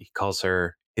 And he calls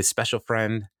her his special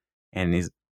friend, and he's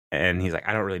like,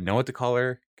 I don't really know what to call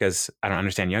her because I don't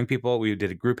understand young people. We did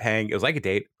a group hang. It was like a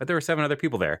date, but there were 7 other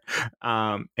people there.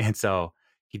 And so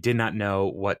he did not know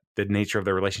what the nature of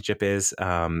their relationship is.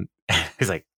 He's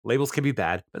like, labels can be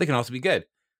bad, but they can also be good.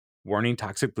 Warning,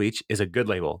 toxic bleach is a good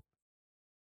label.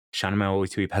 Shauna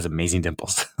Malwae-Tweep has amazing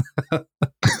dimples.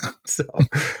 So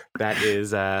that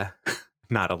is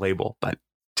not a label, but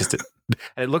just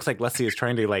it looks like Leslie is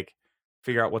trying to like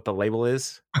figure out what the label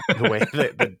is. The way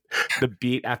the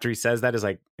beat after he says that is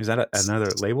like, is that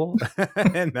another label?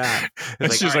 And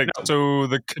she's like, no. So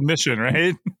the commission,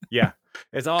 right? Yeah,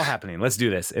 it's all happening. Let's do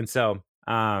this. And so,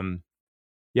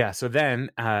 so then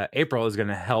April is going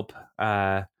to help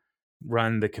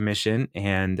run the commission,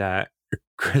 and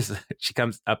Chris, she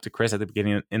comes up to Chris at the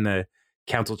beginning in the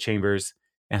council chambers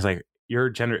and is like, your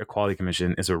gender equality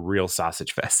commission is a real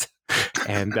sausage fest.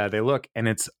 And they look, and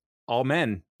it's all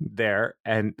men there.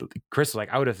 And Chris was like,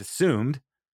 I would have assumed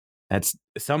that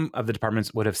some of the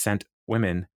departments would have sent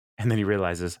women. And then he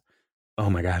realizes,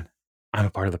 oh my God, I'm a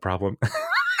part of the problem.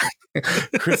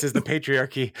 Chris is the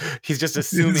patriarchy. He's just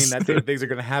assuming that things are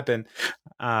going to happen.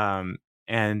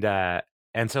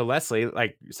 And so Leslie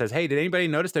like says, hey, did anybody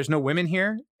notice there's no women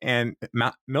here? And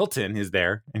Milton is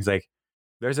there. And he's like,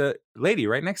 there's a lady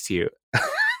right next to you.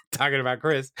 Talking about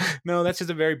Chris. No, that's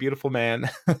just a very beautiful man.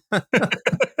 And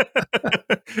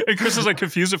Chris is like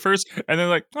confused at first. And they're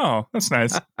like, oh, that's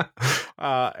nice.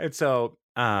 And so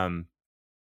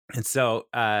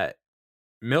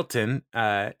Milton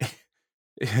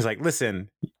is like, listen,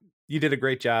 you did a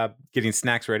great job getting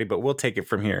snacks ready, but we'll take it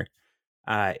from here.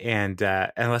 And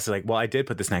Leslie's like, well, I did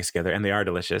put the snacks together and they are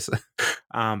delicious.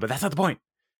 But that's not the point.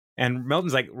 And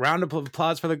Milton's like, round of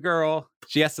applause for the girl.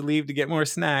 She has to leave to get more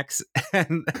snacks.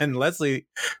 And Leslie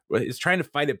is trying to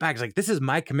fight it back. It's like, this is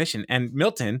my commission. And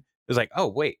Milton is like, oh,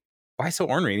 wait, why so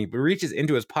ornery? And he reaches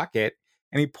into his pocket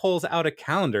and he pulls out a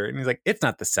calendar. And he's like, it's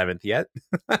not the 7th yet.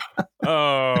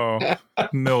 Oh,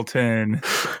 Milton.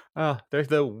 Oh, they're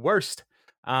the worst.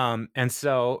 And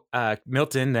so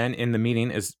Milton then in the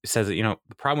meeting says that,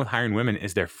 the problem with hiring women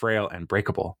is they're frail and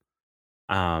breakable.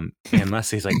 And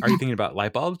Leslie's like, are you thinking about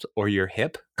light bulbs or your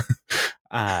hip?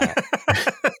 And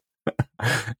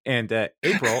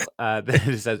April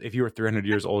then says, if you were 300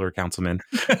 years older, councilman.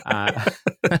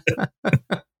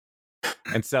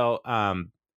 And so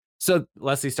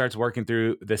Leslie starts working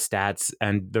through the stats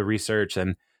and the research,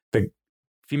 and the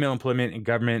female employment in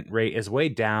government rate is way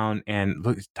down, and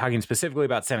talking specifically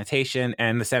about sanitation,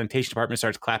 and the sanitation department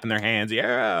starts clapping their hands.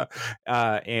 Yeah.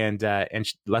 And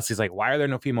Leslie's like, why are there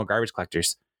no female garbage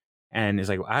collectors? And he's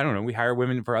like, I don't know. We hire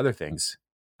women for other things.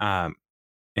 And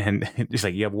he's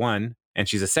like, you have one, and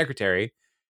she's a secretary.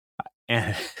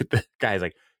 And the guy's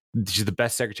like, she's the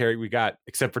best secretary we got,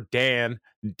 except for Dan.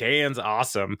 Dan's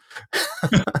awesome.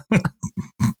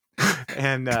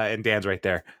 And Dan's right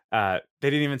there. They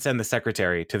didn't even send the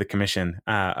secretary to the commission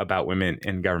about women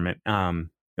in government.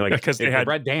 Because they had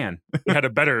read Dan. They had a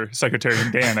better secretary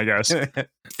than Dan, I guess.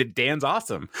 Dan's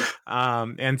awesome.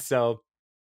 And so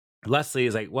Leslie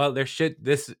is like, well, this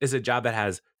is a job that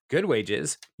has good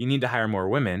wages. You need to hire more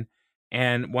women.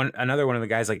 And another one of the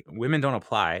guys like, women don't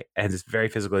apply, and it's very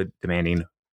physically demanding.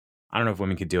 I don't know if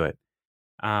women could do it.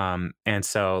 And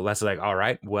so Leslie's like, all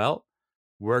right, well,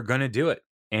 we're going to do it.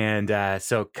 And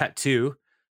so cut to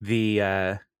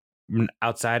the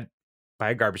outside by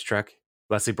a garbage truck.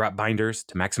 Leslie brought binders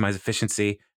to maximize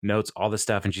efficiency, notes, all this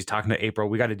stuff. And she's talking to April.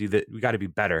 We got to do that. We got to be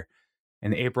better.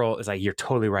 And April is like, you're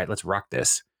totally right. Let's rock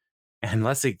this. And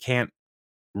Leslie can't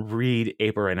read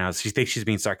April right now. She thinks she's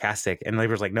being sarcastic, and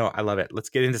April's like, "No, I love it. Let's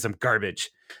get into some garbage."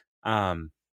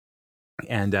 And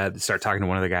start talking to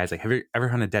one of the guys, like, "Have you ever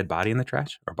found a dead body in the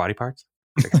trash, or body parts,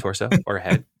 like a torso or a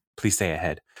head? Please say a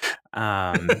head."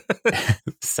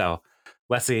 So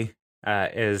Leslie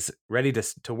is ready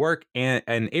to work,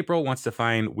 and April wants to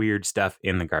find weird stuff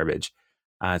in the garbage.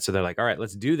 So they're like, "All right,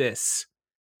 let's do this."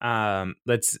 So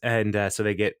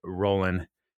they get rolling,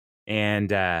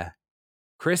 and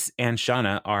Chris and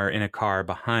Shauna are in a car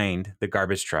behind the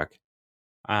garbage truck.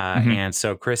 And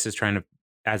so Chris is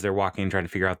as they're walking, trying to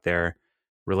figure out their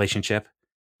relationship.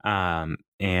 And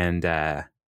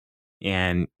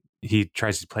he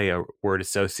tries to play a word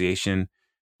association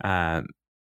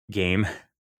game.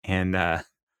 And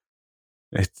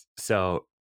so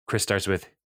Chris starts with,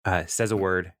 says a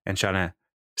word, and Shauna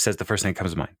says the first thing that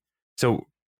comes to mind. So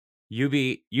you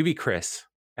be Chris,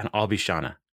 and I'll be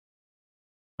Shauna.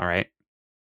 All right?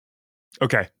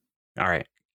 Okay. All right.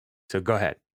 So go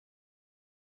ahead.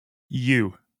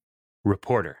 You.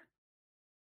 Reporter.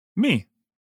 Me.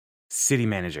 City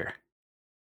manager.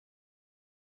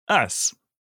 Us.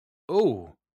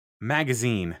 Oh,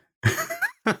 magazine.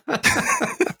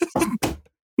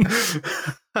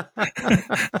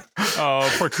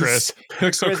 Oh, poor Chris. He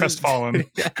looks so crestfallen.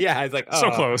 Yeah, he's like, oh.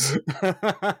 So close.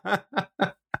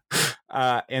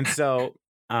 And so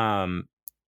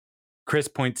Chris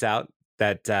points out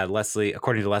that Leslie,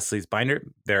 according to Leslie's binder,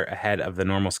 they're ahead of the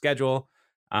normal schedule.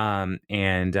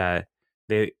 And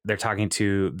they're talking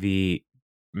to the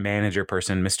manager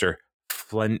person, Mr.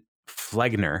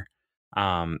 Flegner.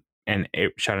 And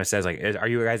Shauna says, like, "Are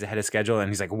you guys ahead of schedule?" And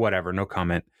he's like, "Whatever, no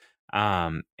comment."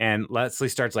 And Leslie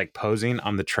starts like posing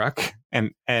on the truck,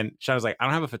 and Shauna's like, "I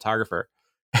don't have a photographer."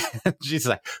 She's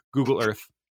like, "Google Earth,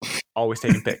 always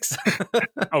taking pics."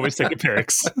 Always taking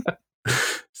pics.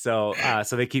 So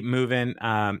they keep moving.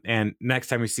 And next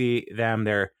time we see them,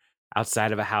 they're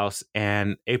outside of a house,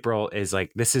 and April is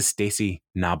like, "This is Stacy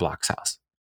Knobloch's house,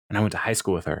 and I went to high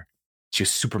school with her. She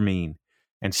was super mean."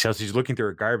 And so she's looking through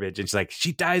her garbage, and she's like,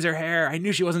 "She dyes her hair. I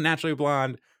knew she wasn't naturally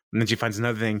blonde." And then she finds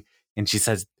another thing, and she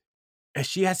says,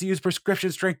 "She has to use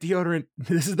prescription strength deodorant.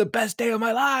 This is the best day of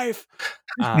my life."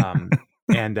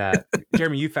 And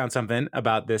Jeremy, you found something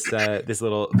about this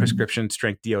little prescription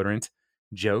strength deodorant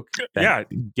joke that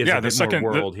gives a bit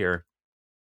more world here.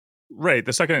 Right.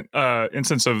 The second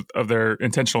instance of their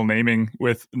intentional naming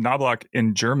with Knobloch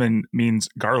in German means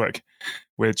garlic,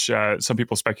 which some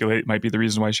people speculate might be the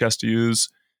reason why she has to use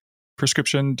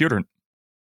prescription deodorant.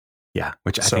 Yeah,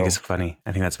 which I think is funny.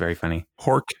 I think that's very funny.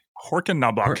 Hork and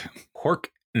Knobloch. Hork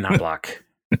Knobloch.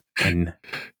 and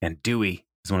Dewey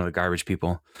is one of the garbage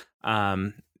people.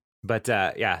 So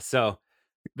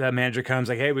the manager comes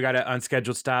like, "Hey, we got an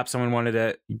unscheduled stop. Someone wanted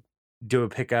to do a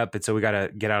pickup, and so we got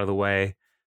to get out of the way."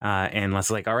 And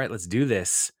Leslie's like, "All right, let's do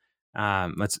this.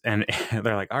 And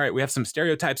they're like, "All right, we have some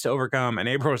stereotypes to overcome." And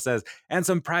April says, "And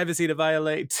some privacy to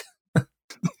violate."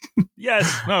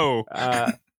 Yes. No.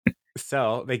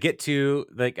 So they get to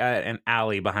like an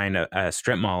alley behind a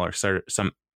strip mall or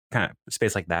some kind of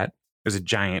space like that. There's a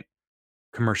giant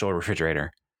commercial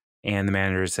refrigerator, and the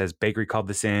manager says, "Bakery called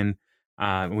this in.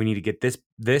 We need to get this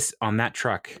on that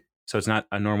truck, so it's not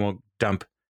a normal dump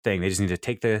thing. They just need to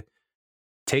take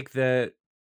the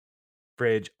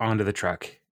fridge onto the truck."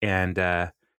 And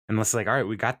Leslie's like, "All right,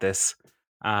 we got this."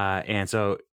 And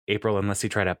so April and Leslie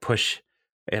try to push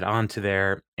it onto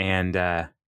there, and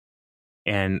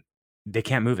they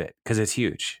can't move it because it's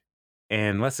huge.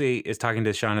 And Leslie is talking to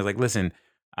Shauna, is like, "Listen,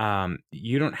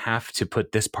 you don't have to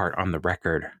put this part on the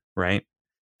record, right?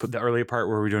 Put the earlier part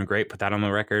where we're doing great, put that on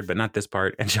the record, but not this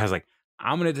part." And Shauna's like,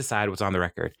 "I'm going to decide what's on the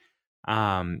record."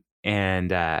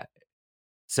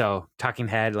 So talking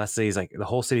head, Leslie's like, "The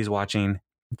whole city's watching.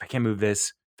 If I can't move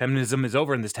this, feminism is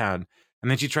over in this town." And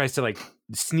then she tries to like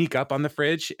sneak up on the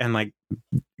fridge and like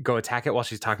go attack it while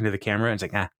she's talking to the camera. And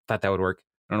it's like, thought that would work.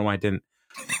 I don't know why it didn't.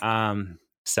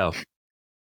 So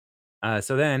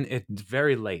then it's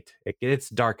very late. It's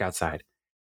dark outside.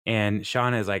 And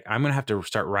Shauna is like, "I'm going to have to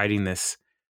start writing this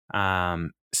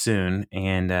soon."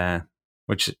 And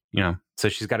which, so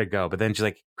she's got to go. But then she's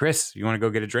like, "Chris, you want to go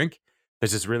get a drink?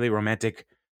 There's this really romantic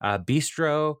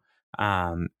bistro."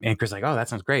 And Chris is like, "Oh, that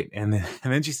sounds great." And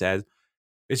then she says,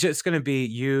 "It's just going to be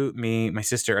you, me, my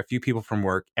sister, a few people from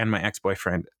work, and my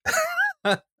ex-boyfriend."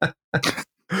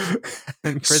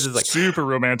 And Chris is like, super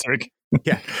romantic.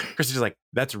 Yeah. Chris is just like,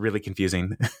 "That's really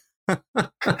confusing." Could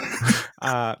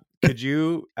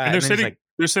you? And they're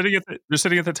sitting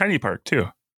at the tiny park too.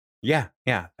 Yeah,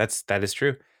 that is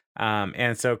true.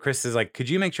 And so Chris is like, "Could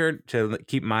you make sure to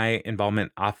keep my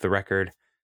involvement off the record?"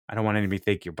 I don't want anybody to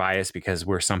think you're biased because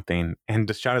we're something. And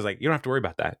Shauna's like, you don't have to worry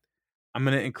about that. I'm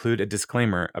going to include a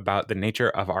disclaimer about the nature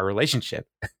of our relationship.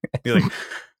 And he's like,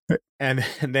 and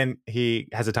then he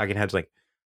has a talking head like,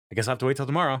 I guess I'll have to wait till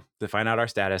tomorrow to find out our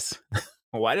status.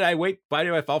 Why did I wait? Why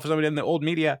do I fall for somebody in the old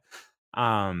media?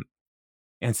 And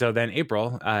so then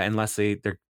April and Leslie,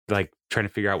 they're like trying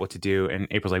to figure out what to do. And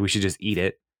April's like, we should just eat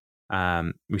it.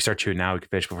 We start chewing now. We can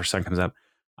finish before sun comes up.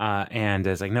 And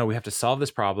it's like, no, we have to solve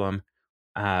this problem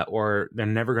or they're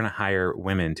never going to hire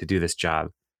women to do this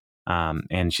job.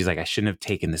 And she's like, I shouldn't have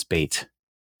taken this bait.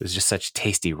 It was just such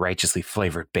tasty, righteously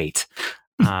flavored bait.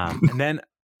 And then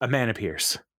a man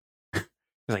appears.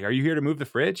 He's like, are you here to move the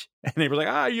fridge? And they were like,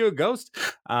 are you a ghost?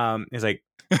 He's like,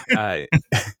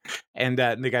 and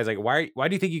the guy's like, why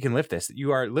do you think you can lift this?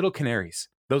 You are little canaries.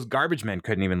 Those garbage men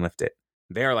couldn't even lift it.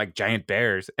 They are like giant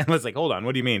bears. And I was like, hold on,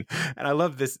 what do you mean? And I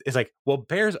love this. It's like, well,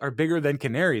 bears are bigger than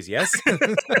canaries, yes?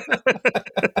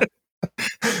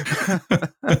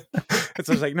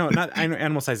 So it's like, no, not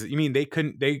animal sizes. You mean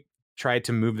they tried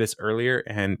to move this earlier?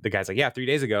 And the guy's like, yeah, 3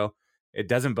 days ago, it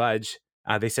doesn't budge.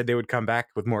 They said they would come back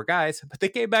with more guys, but they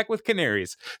came back with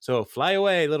canaries. So fly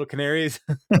away, little canaries.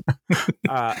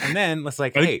 And then let's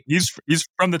like, hey, he's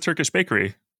from the Turkish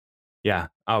bakery. Yeah.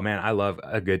 Oh man, I love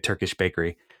a good Turkish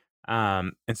bakery.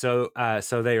 And so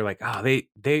they were like, oh,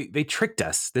 they tricked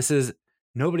us.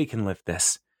 Nobody can lift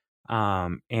this.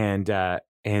 And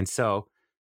so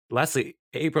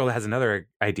April has another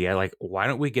idea. Like, why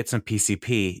don't we get some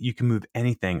PCP? You can move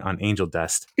anything on angel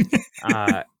dust.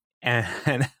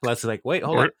 And Leslie's like, wait,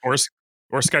 hold on. Or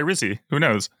Skyrizi. Who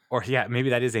knows? Or yeah, maybe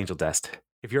that is angel dust.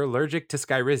 If you're allergic to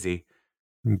Skyrizi,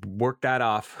 work that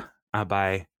off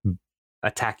by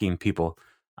attacking people.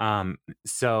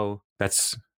 So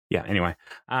that's, yeah, anyway.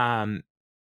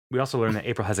 We also learned that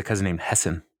April has a cousin named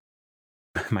Hessen.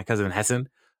 My cousin Hessen.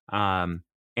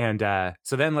 And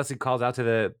so then Leslie calls out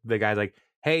to the guy like,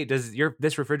 hey, does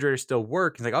this refrigerator still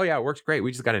work? He's like, oh yeah, it works great.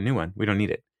 We just got a new one. We don't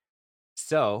need it.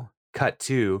 So cut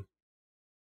to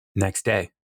next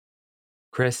day.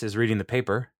 Chris is reading the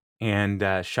paper and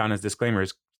Shauna's disclaimer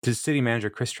is the city manager,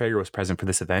 Chris Traeger, was present for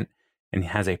this event and he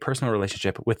has a personal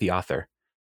relationship with the author.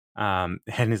 And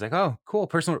he's like, oh, cool.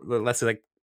 Leslie like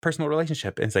personal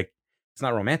relationship. And it's like, it's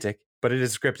not romantic, but it is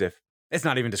descriptive. It's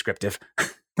not even descriptive.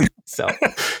 So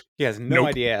he has no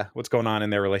idea what's going on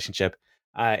in their relationship.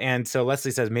 And so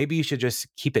Leslie says, maybe you should just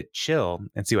keep it chill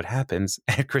and see what happens.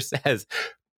 And Chris says,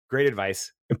 great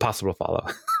advice, impossible to follow.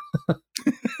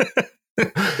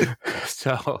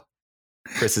 So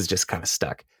Chris is just kind of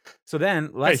stuck. So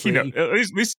then Leslie, hey, at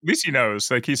least he knows.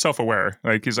 Like he's self-aware.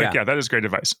 Like he's like, yeah, that is great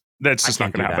advice. That's just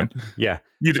not going to happen. Yeah.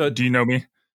 Do you know me?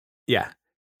 Yeah.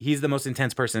 He's the most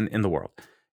intense person in the world.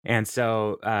 And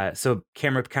so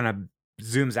camera kind of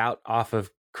zooms out off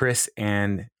of Chris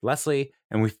and Leslie,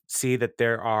 and we see that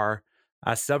there are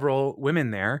several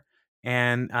women there.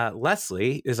 And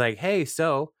Leslie is like, hey,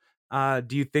 so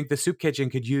do you think the soup kitchen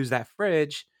could use that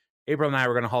fridge? April and I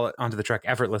were going to haul it onto the truck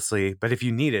effortlessly, but if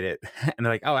you needed it, and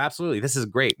they're like, oh, absolutely. This is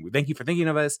great. Thank you for thinking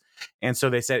of us. And so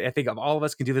they said, I think if all of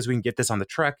us can do this, we can get this on the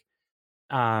truck.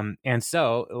 And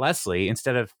so Leslie,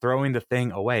 instead of throwing the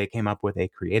thing away, came up with a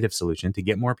creative solution to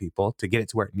get more people, to get it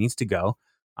to where it needs to go.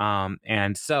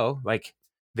 And so like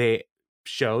they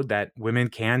showed that women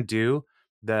can do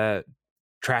the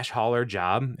trash hauler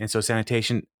job. And so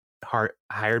sanitation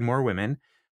hired more women.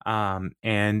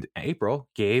 And April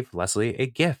gave Leslie a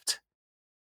gift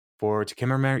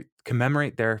to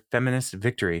commemorate their feminist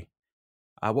victory.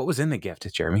 What was in the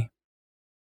gift, Jeremy?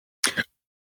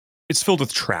 It's filled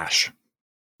with trash.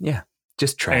 Yeah,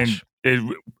 just trash.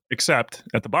 Except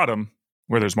at the bottom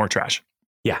where there's more trash.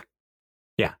 Yeah.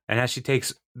 Yeah. And as she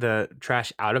takes the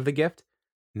trash out of the gift,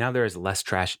 now there is less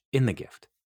trash in the gift.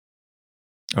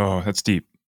 Oh, that's deep.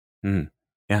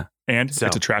 Yeah. And it's a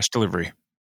trash delivery.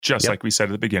 Just like we said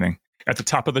at the beginning, at the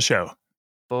top of the show.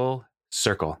 Full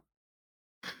circle.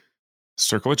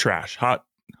 Circle of trash. Hot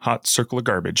circle of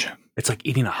garbage. It's like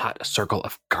eating a hot circle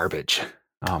of garbage.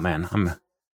 Oh, man.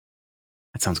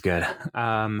 That sounds good.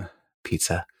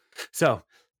 Pizza. So,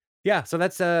 yeah. So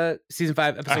that's season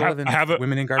 5, episode 11,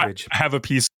 Women in Garbage. I have a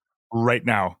piece right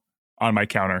now on my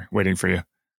counter waiting for you.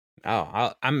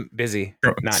 Oh, I'm busy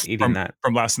not eating that.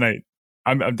 From last night.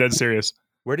 I'm dead serious.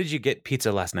 Where did you get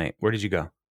pizza last night? Where did you go?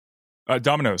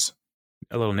 Domino's.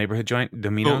 A little neighborhood joint?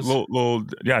 Domino's?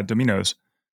 Domino's.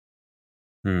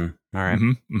 All right.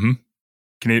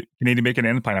 Canadian bacon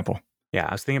and pineapple. Yeah,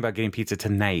 I was thinking about getting pizza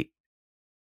tonight.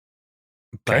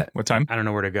 But okay, what time? I don't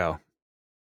know where to go.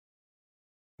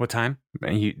 What time?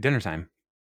 Dinner time.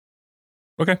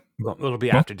 Okay. Well, it'll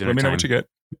be after dinner time. Let me know what you get.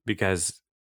 Because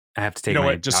I have to take You know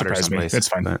my what? Just daughter surprise me. someplace. It's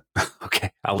fine. But,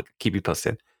 okay, I'll keep you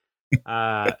posted.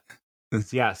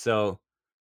 Yeah. So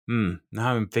now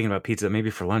I'm thinking about pizza, maybe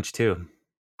for lunch too.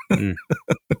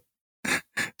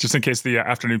 Just in case the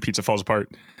afternoon pizza falls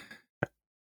apart.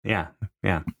 Yeah.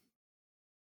 Man,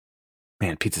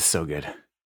 pizza's so good.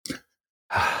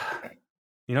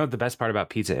 You know what the best part about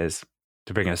pizza is,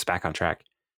 to bring us back on track,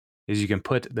 is you can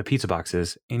put the pizza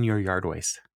boxes in your yard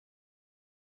waste.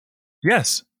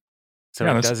 Yes. So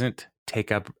it doesn't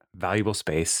take up valuable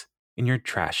space in your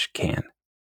trash can.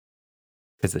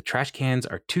 Because the trash cans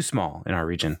are too small in our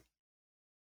region.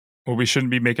 Well, we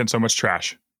shouldn't be making so much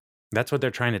trash. That's what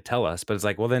they're trying to tell us. But it's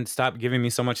like, well, then stop giving me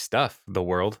so much stuff, the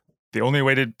world. The only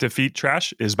way to defeat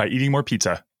trash is by eating more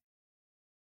pizza.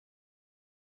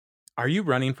 Are you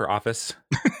running for office?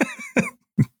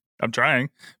 I'm trying,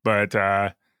 but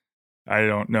I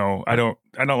don't know. I don't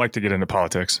like to get into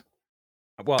politics.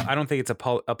 Well, I don't think it's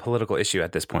a political issue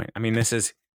at this point. I mean, this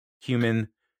is human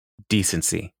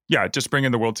decency. Yeah, just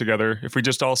bringing the world together. If we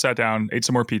just all sat down, ate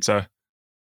some more pizza,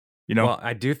 you know. Well,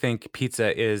 I do think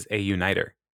pizza is a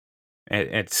uniter.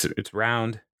 It's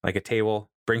round like a table,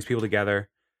 brings people together.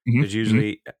 Mm-hmm. There's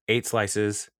usually 8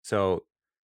 slices, so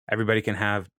everybody can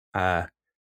have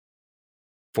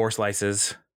 4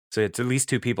 slices. So it's at least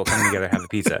 2 people coming together to have a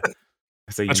pizza.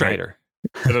 It's a uniter.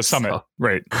 Right. At a summit, so,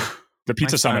 right? The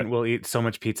pizza summit. We'll eat so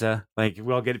much pizza. Like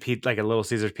we'll get like a Little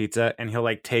Caesars pizza, and he'll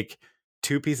like take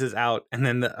 2 pieces out, and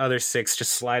then the other 6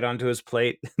 just slide onto his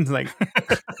plate. Like,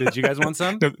 did you guys want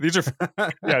some?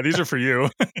 No, these are for you.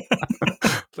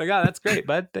 It's like, oh, that's great,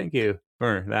 bud. Thank you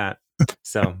for that.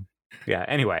 So, yeah.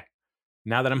 Anyway,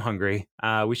 now that I'm hungry,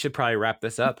 we should probably wrap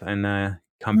this up and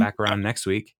come back around next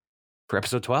week for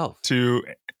episode 12. To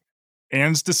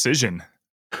Anne's decision.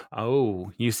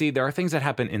 Oh, you see, there are things that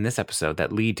happen in this episode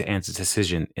that lead to Anne's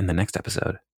decision in the next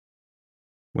episode.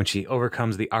 When she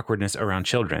overcomes the awkwardness around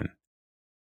children,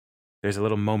 there's a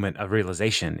little moment of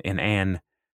realization in Anne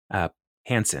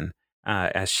Hansen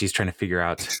as she's trying to figure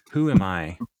out, who am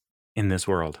I in this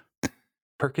world?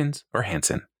 Perkins or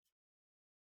Hansen?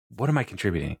 What am I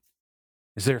contributing?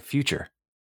 Is there a future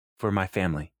for my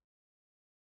family?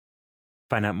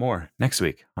 Find out more next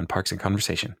week on Parks and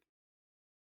Conversation.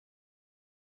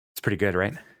 It's pretty good,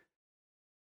 right?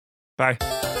 Bye.